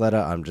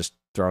Cackletta. I'm just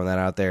throwing that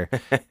out there.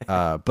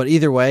 But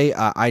either way,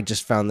 I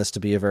just found this to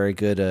be a very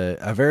good,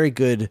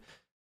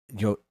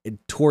 you know,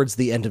 towards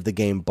the end of the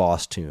game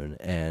boss tune,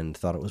 and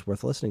thought it was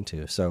worth listening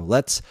to. So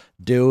let's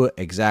do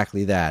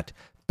exactly that.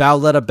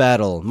 Bowletta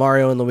Battle,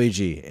 Mario and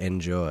Luigi.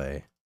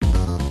 Enjoy.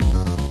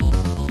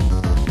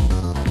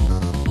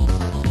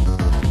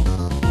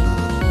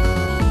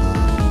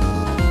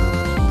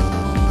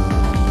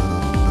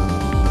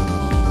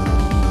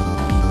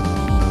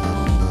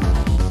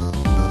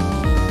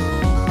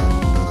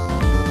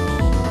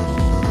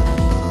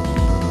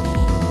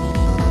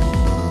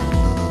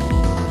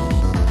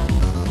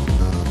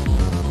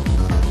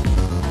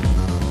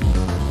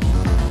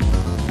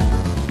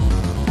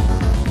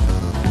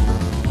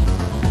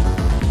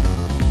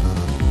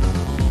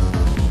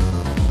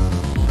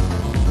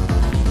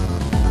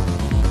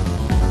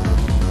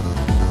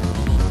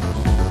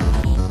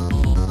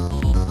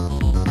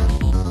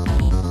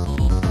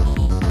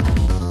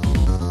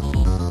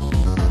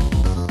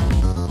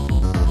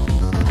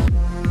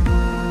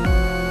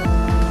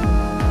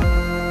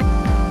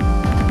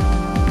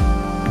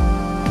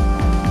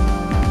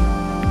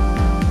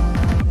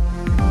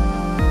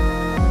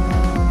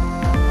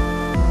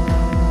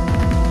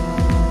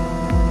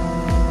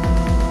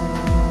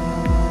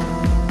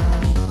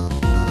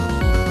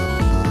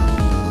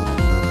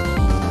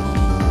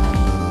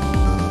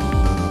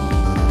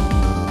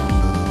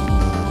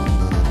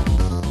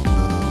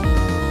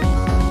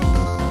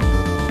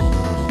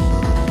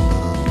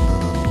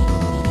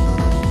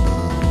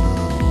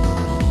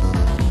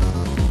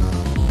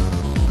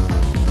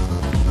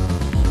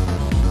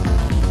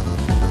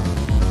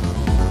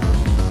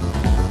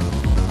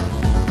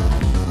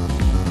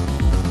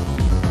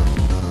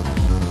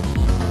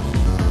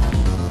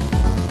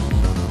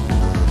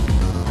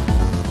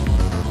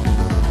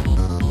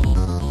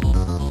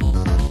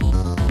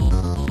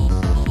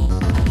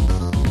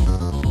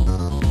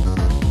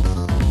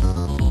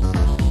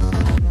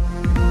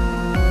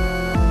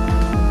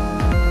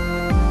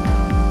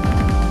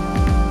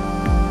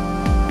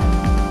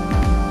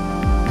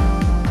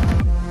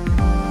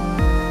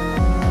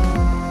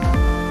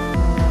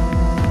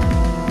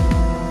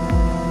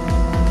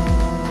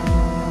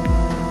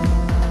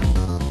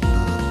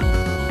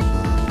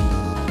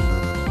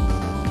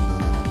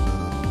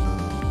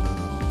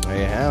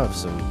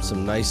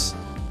 Some nice,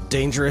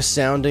 dangerous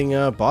sounding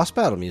boss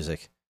battle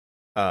music.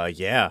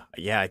 Yeah,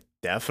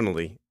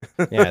 definitely.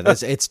 Yeah,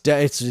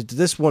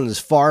 this one is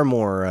far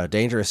more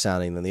dangerous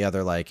sounding than the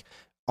other, like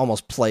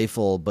almost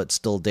playful but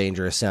still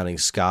dangerous sounding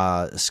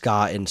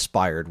ska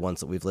inspired ones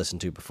that we've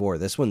listened to before.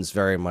 This one's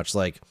very much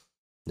like,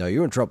 no,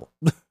 you're in trouble.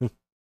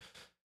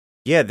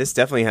 Yeah, this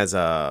definitely has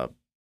a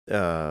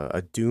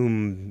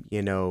doom,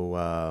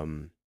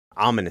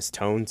 ominous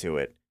tone to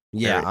it.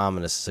 Yeah,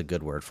 ominous is a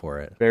good word for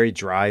it. Very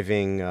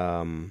driving.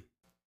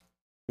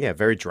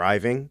 Very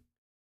driving.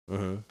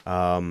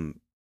 Mm-hmm.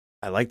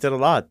 I liked it a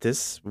lot.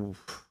 This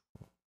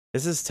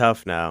is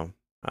tough now.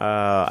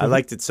 I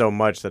liked it so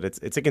much that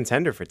it's a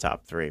contender for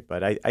top 3,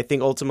 but I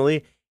think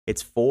ultimately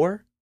it's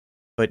 4,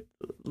 but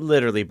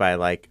literally by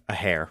like a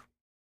hair.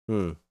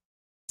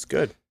 It's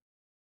good.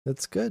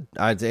 It's good.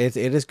 It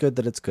is good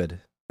that it's good.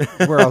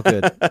 We're all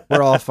good.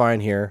 We're all fine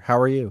here. How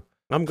are you?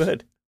 I'm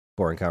good.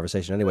 Boring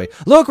conversation. Anyway,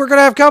 look, we're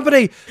gonna have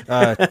company.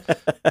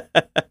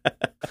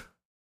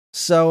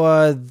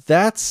 So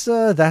that's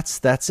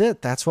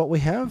it. That's what we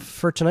have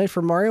for tonight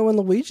for Mario and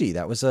Luigi.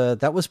 That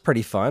was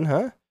pretty fun,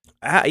 huh?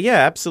 Yeah,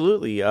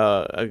 absolutely.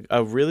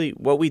 A really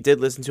what we did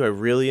listen to, I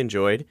really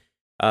enjoyed.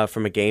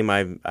 From a game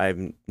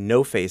I've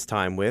no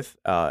FaceTime with.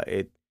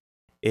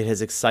 It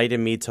has excited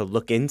me to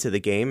look into the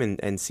game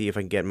and see if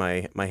I can get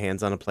my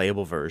hands on a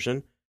playable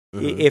version.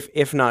 Mm-hmm.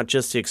 If not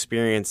just to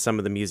experience some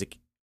of the music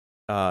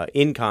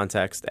in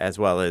context, as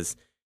well as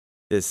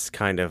this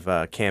kind of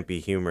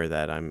campy humor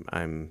that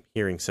I'm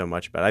hearing so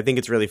much about. I think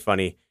it's really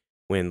funny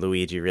when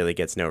Luigi really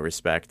gets no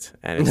respect,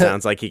 and it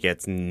sounds like he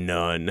gets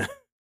none.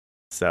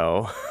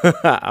 So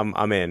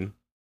I'm in.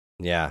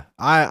 Yeah,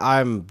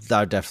 I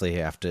definitely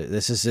have to.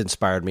 This has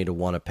inspired me to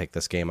want to pick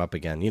this game up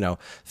again.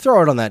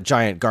 Throw it on that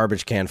giant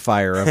garbage can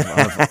fire of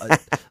a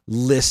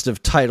list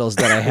of titles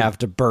that I have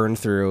to burn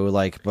through.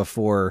 Like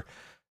before,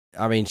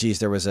 I mean, geez,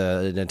 there was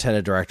a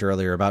Nintendo Direct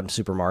earlier about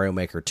Super Mario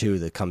Maker 2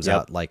 that comes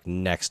out like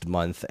next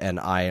month, and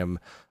I am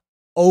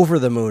over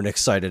the moon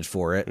excited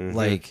for it. Mm-hmm.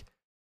 Like,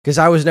 because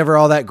I was never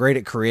all that great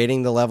at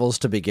creating the levels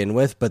to begin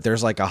with, but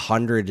there's like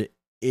 100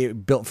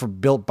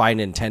 built by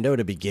Nintendo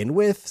to begin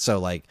with, so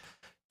like.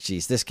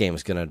 Jeez, this game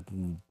is going to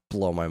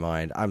blow my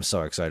mind. I'm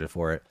so excited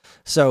for it.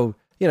 So,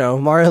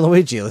 Mario and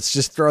Luigi, let's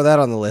just throw that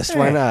on the list.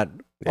 Why not?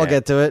 I'll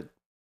get to it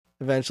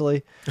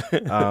eventually.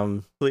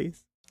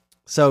 Please.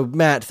 So,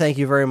 Matt, thank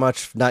you very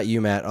much. Not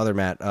you, Matt, other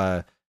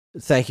Matt.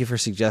 Thank you for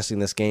suggesting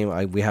this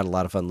game. We had a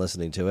lot of fun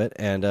listening to it,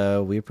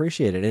 and we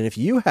appreciate it. And if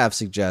you have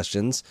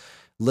suggestions,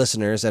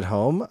 listeners at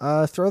home,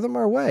 throw them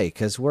our way,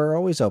 because we're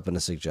always open to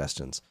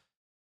suggestions.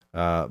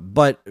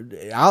 But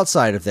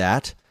outside of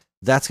that,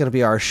 that's going to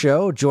be our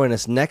show. Join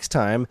us next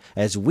time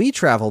as we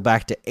travel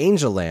back to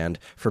Angel Land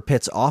for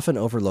Pitt's often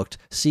overlooked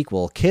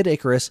sequel, Kid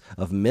Icarus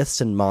of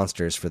Myths and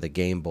Monsters for the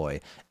Game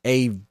Boy.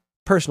 A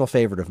personal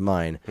favorite of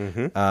mine,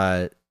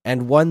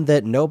 and one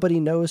that nobody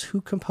knows who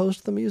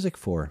composed the music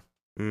for.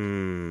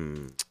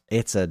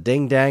 It's a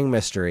ding-dang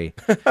mystery.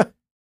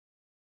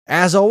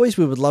 As always,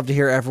 we would love to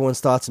hear everyone's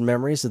thoughts and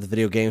memories of the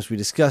video games we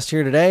discussed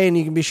here today, and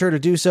you can be sure to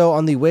do so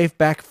on the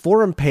Waveback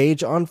forum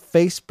page on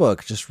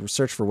Facebook. Just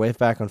search for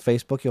Waveback on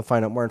Facebook. You'll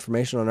find out more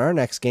information on our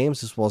next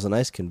games, as well as a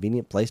nice,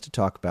 convenient place to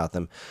talk about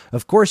them.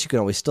 Of course, you can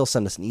always still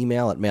send us an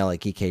email at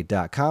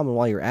mail@geekade.com, and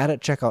while you're at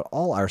it, check out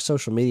all our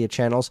social media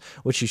channels,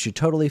 which you should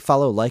totally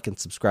follow, like, and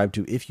subscribe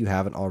to if you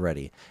haven't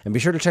already. And be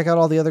sure to check out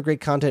all the other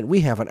great content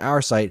we have on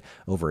our site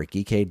over at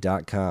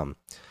geekade.com.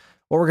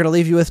 What we're going to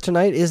leave you with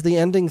tonight is the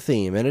ending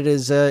theme, and it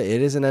is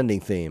an ending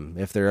theme,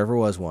 if there ever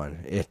was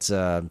one. It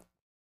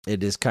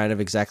is kind of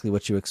exactly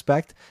what you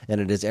expect,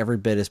 and it is every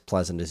bit as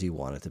pleasant as you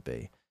want it to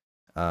be.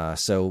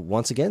 So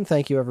once again,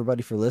 thank you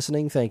everybody for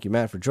listening. Thank you,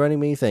 Matt, for joining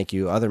me. Thank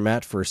you, other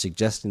Matt, for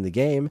suggesting the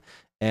game.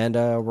 And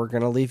we're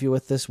going to leave you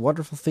with this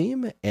wonderful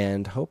theme,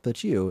 and hope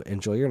that you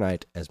enjoy your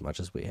night as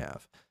much as we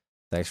have.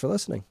 Thanks for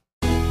listening.